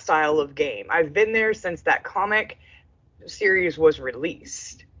for that style of game. I've been there since that comic series was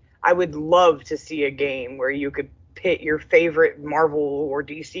released. I would love to see a game where you could pit your favorite Marvel or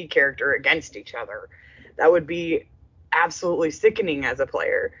DC character against each other. That would be absolutely sickening as a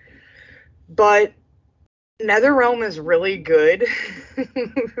player. But NetherRealm is really good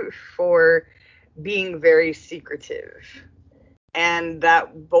for being very secretive. And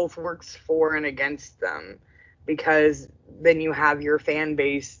that both works for and against them, because then you have your fan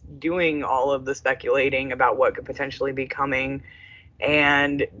base doing all of the speculating about what could potentially be coming,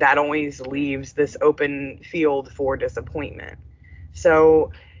 and that always leaves this open field for disappointment.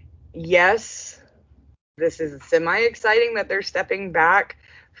 So, yes, this is semi-exciting that they're stepping back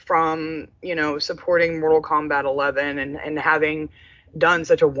from, supporting Mortal Kombat 11 and having done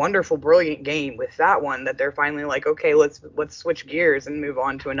such a wonderful, brilliant game with that one, that they're finally like, okay, let's switch gears and move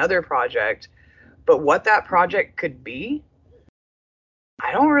on to another project. But what that project could be,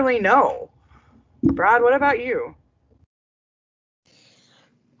 I don't really know. Brad, what about you?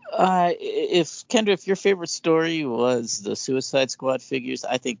 If your favorite story was the Suicide Squad figures,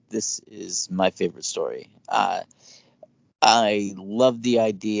 I think this is my favorite story. I love the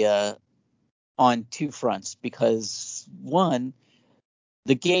idea on two fronts, because one,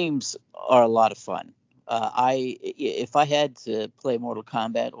 the games are a lot of fun. If I had to play Mortal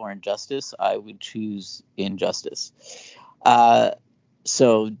Kombat or Injustice, I would choose Injustice.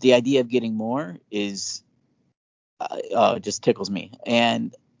 So the idea of getting more is just tickles me.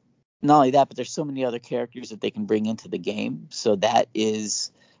 And not only that, but there's so many other characters that they can bring into the game. So that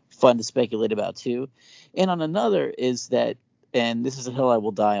is fun to speculate about too. And on another is that, and this is a hill I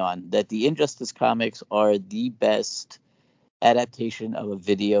will die on, that the Injustice comics are the best adaptation of a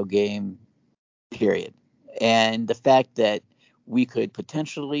video game, period. And the fact that we could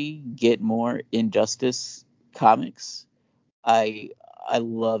potentially get more Injustice comics, I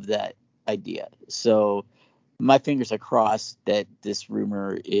love that idea. So my fingers are crossed that this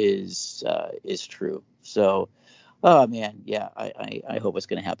rumor is true. So, oh man, yeah, I hope it's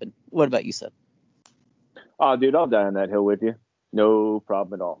going to happen. What about you, Seth? Oh, dude, I'll die on that hill with you. No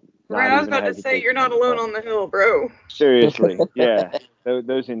problem at all. Right, I was about to say, you're not alone on the hill, bro. Seriously, yeah.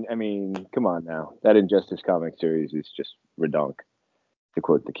 I mean, come on now. That Injustice comic series is just redonk, to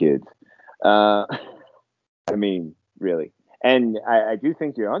quote the kids. I mean, really. And I do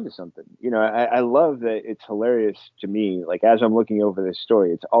think you're onto something. You know, I love that it's hilarious to me. Like, as I'm looking over this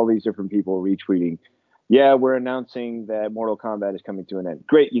story, it's all these different people retweeting, yeah, we're announcing that Mortal Kombat is coming to an end.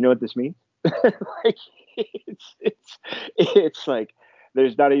 Great. You know what this means? Like, it's like,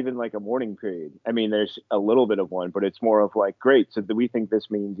 there's not even like a mourning period. I mean, there's a little bit of one, but it's more of like, great. So we think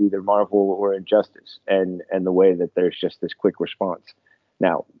this means either Marvel or Injustice, and the way that there's just this quick response.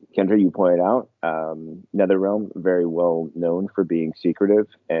 Now, Kendra, you pointed out, NetherRealm, very well known for being secretive,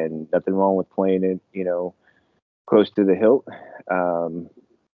 and nothing wrong with playing it, you know, close to the hilt.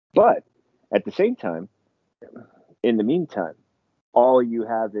 But at the same time, in the meantime, all you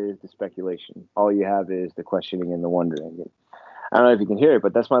have is the speculation. All you have is the questioning and the wondering. I don't know if you can hear it,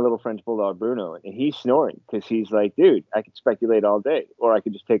 but that's my little French bulldog, Bruno. And he's snoring because he's like, dude, I could speculate all day, or I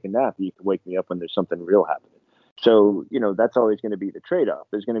could just take a nap and you can wake me up when there's something real happening. So, you know, that's always going to be the trade-off.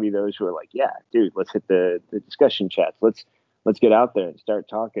 There's going to be those who are like, yeah, dude, let's hit the discussion chats. Let's get out there and start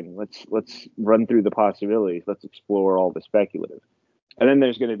talking. Let's run through the possibilities. Let's explore all the speculative. And then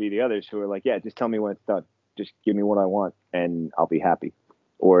there's going to be the others who are like, yeah, just tell me when it's done. Just give me what I want and I'll be happy.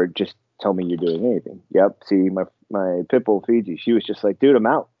 Or just tell me you're doing anything. Yep. See, my pitbull Fiji, she was just like, dude, I'm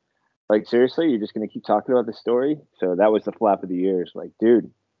out. Like, seriously, you're just going to keep talking about the story? So that was the flap of the ears. Like,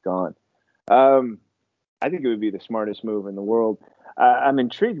 dude, gone. I think it would be the smartest move in the world. I'm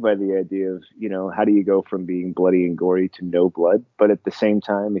intrigued by the idea of, you know, how do you go from being bloody and gory to no blood? But at the same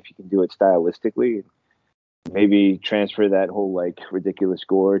time, if you can do it stylistically, maybe transfer that whole like ridiculous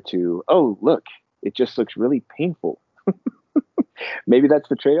gore to, oh, look, it just looks really painful. Maybe that's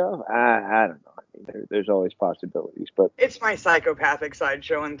the trade-off. I don't know. I mean, there's always possibilities, but it's my psychopathic side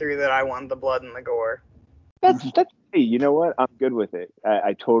showing through that I want the blood and the gore. That's hey, you know what? I'm good with it.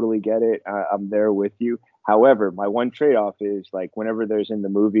 I totally get it. I'm there with you. However, my one trade-off is like whenever there's in the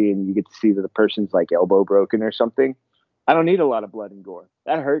movie and you get to see that the person's like elbow broken or something, I don't need a lot of blood and gore.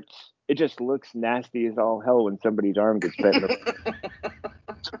 That hurts. It just looks nasty as all hell when somebody's arm gets bent.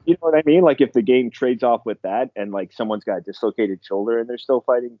 You know what I mean? Like if the game trades off with that and like someone's got a dislocated shoulder and they're still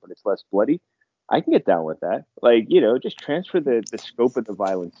fighting, but it's less bloody, I can get down with that. Like, you know, just transfer the scope of the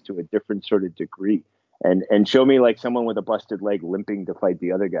violence to a different sort of degree and show me like someone with a busted leg limping to fight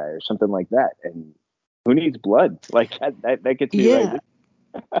the other guy or something like that. And who needs blood? Like that gets me right.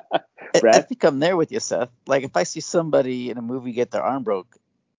 I think I'm there with you, Seth. Like if I see somebody in a movie get their arm broke,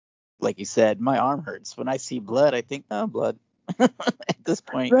 like you said, my arm hurts. When I see blood, I think, oh, blood. At this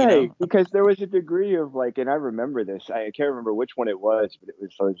point, right? You know? Because there was a degree of like, and I remember this. I can't remember which one it was, but it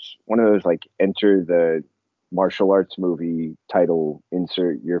was one of those like enter the martial arts movie title,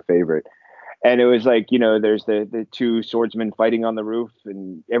 insert your favorite. And it was like, you know, there's the two swordsmen fighting on the roof,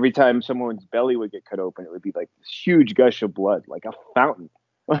 and every time someone's belly would get cut open, it would be like this huge gush of blood, like a fountain.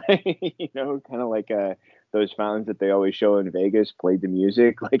 You know, kind of like those fountains that they always show in Vegas, played the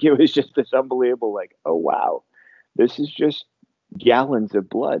music. Like it was just this unbelievable, like, oh wow, this is just gallons of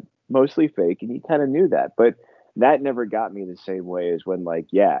blood, mostly fake, and you kind of knew that. But that never got me the same way as when, like,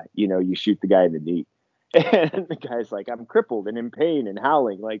 yeah, you know, you shoot the guy in the knee, and the guy's like, I'm crippled and in pain and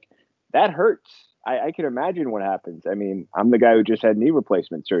howling, like. That hurts. I can imagine what happens. I mean, I'm the guy who just had knee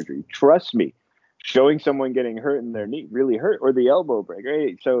replacement surgery. Trust me, showing someone getting hurt in their knee really hurt, or the elbow break.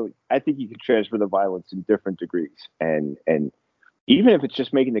 Right? So I think you can transfer the violence in different degrees, and even if it's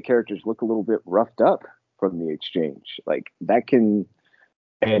just making the characters look a little bit roughed up from the exchange, like that can.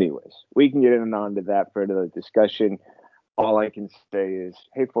 Anyways, we can get in and on to that for another discussion. All I can say is,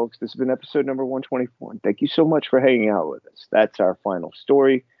 hey folks, this has been episode number 124, and thank you so much for hanging out with us. That's our final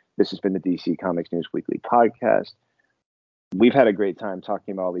story. This has been the DC Comics News Weekly podcast. we've had a great time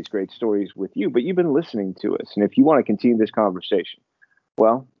talking about all these great stories with you, but you've been listening to us. And if you want to continue this conversation,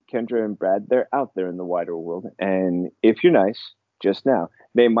 well, Kendra and Brad, they're out there in the wider world. And if you're nice, just now,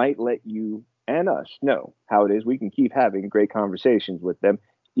 they might let you and us know how it is we can keep having great conversations with them,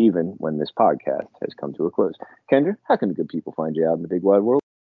 even when this podcast has come to a close. Kendra, how can the good people find you out in the big wide world?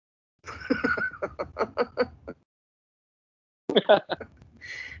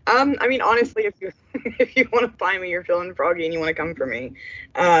 I mean, honestly, if you want to find me, you're feeling froggy and you want to come for me,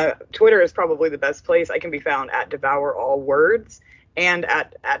 Twitter is probably the best place. I can be found at Devour All Words and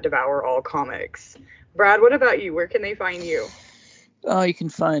at Devour All Comics. Brad, what about you? Where can they find you? You can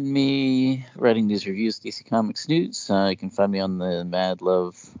find me writing these reviews, DC Comics News. You can find me on the Mad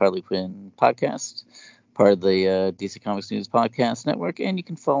Love Harley Quinn podcast, part of the DC Comics News podcast network, and you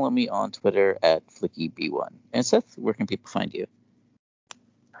can follow me on Twitter at FlickyB1. And Seth, where can people find you?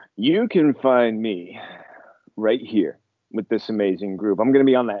 You can find me right here with this amazing group. I'm going to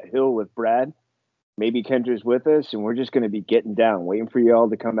be on that hill with Brad. Maybe Kendra's with us, and we're just going to be getting down, waiting for y'all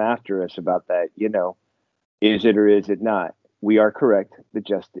to come after us about that, is it or is it not? We are correct.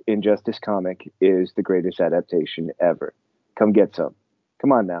 The Injustice comic is the greatest adaptation ever. Come get some.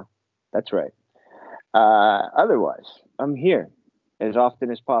 Come on now. That's right. Otherwise, I'm here as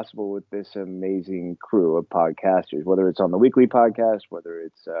often as possible with this amazing crew of podcasters, whether it's on the weekly podcast, whether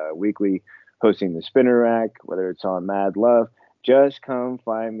it's weekly hosting the Spinner Rack, whether it's on Mad Love. Just come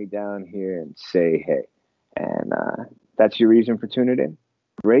find me down here and say hey. And that's your reason for tuning in.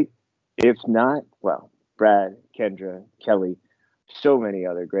 Great. If not, well, Brad, Kendra, Kelly, so many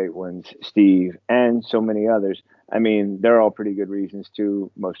other great ones, Steve, and so many others. I mean, they're all pretty good reasons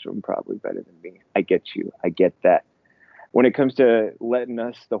too. Most of them probably better than me. I get you. I get that. When it comes to letting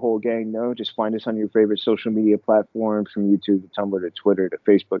us, the whole gang, know, just find us on your favorite social media platforms, from YouTube to Tumblr to Twitter to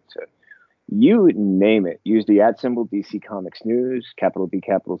Facebook to you name it. Use the @ DC Comics News, capital B,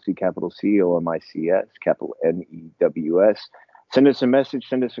 capital C, capital COMICS, capital NEWS. Send us a message,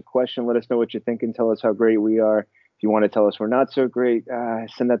 send us a question, let us know what you're thinking, tell us how great we are. If you want to tell us we're not so great,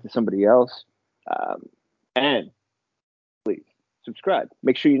 send that to somebody else. And please subscribe.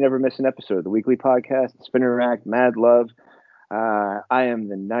 Make sure you never miss an episode of the weekly podcast, Spinner Rack, Mad Love. I Am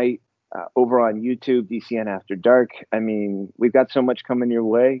the Night, over on YouTube, DCN After Dark. I mean, we've got so much coming your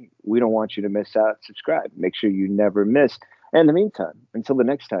way. We don't want you to miss out. Subscribe. Make sure you never miss. And in the meantime, until the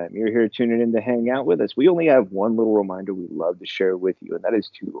next time you're here tuning in to hang out with us, we only have one little reminder we'd love to share with you, and that is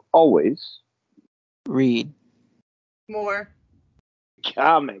to always read more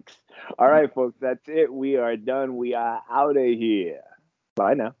comics. All right, folks, that's it. We are done. We are out of here.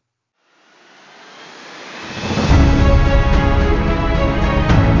 Bye now.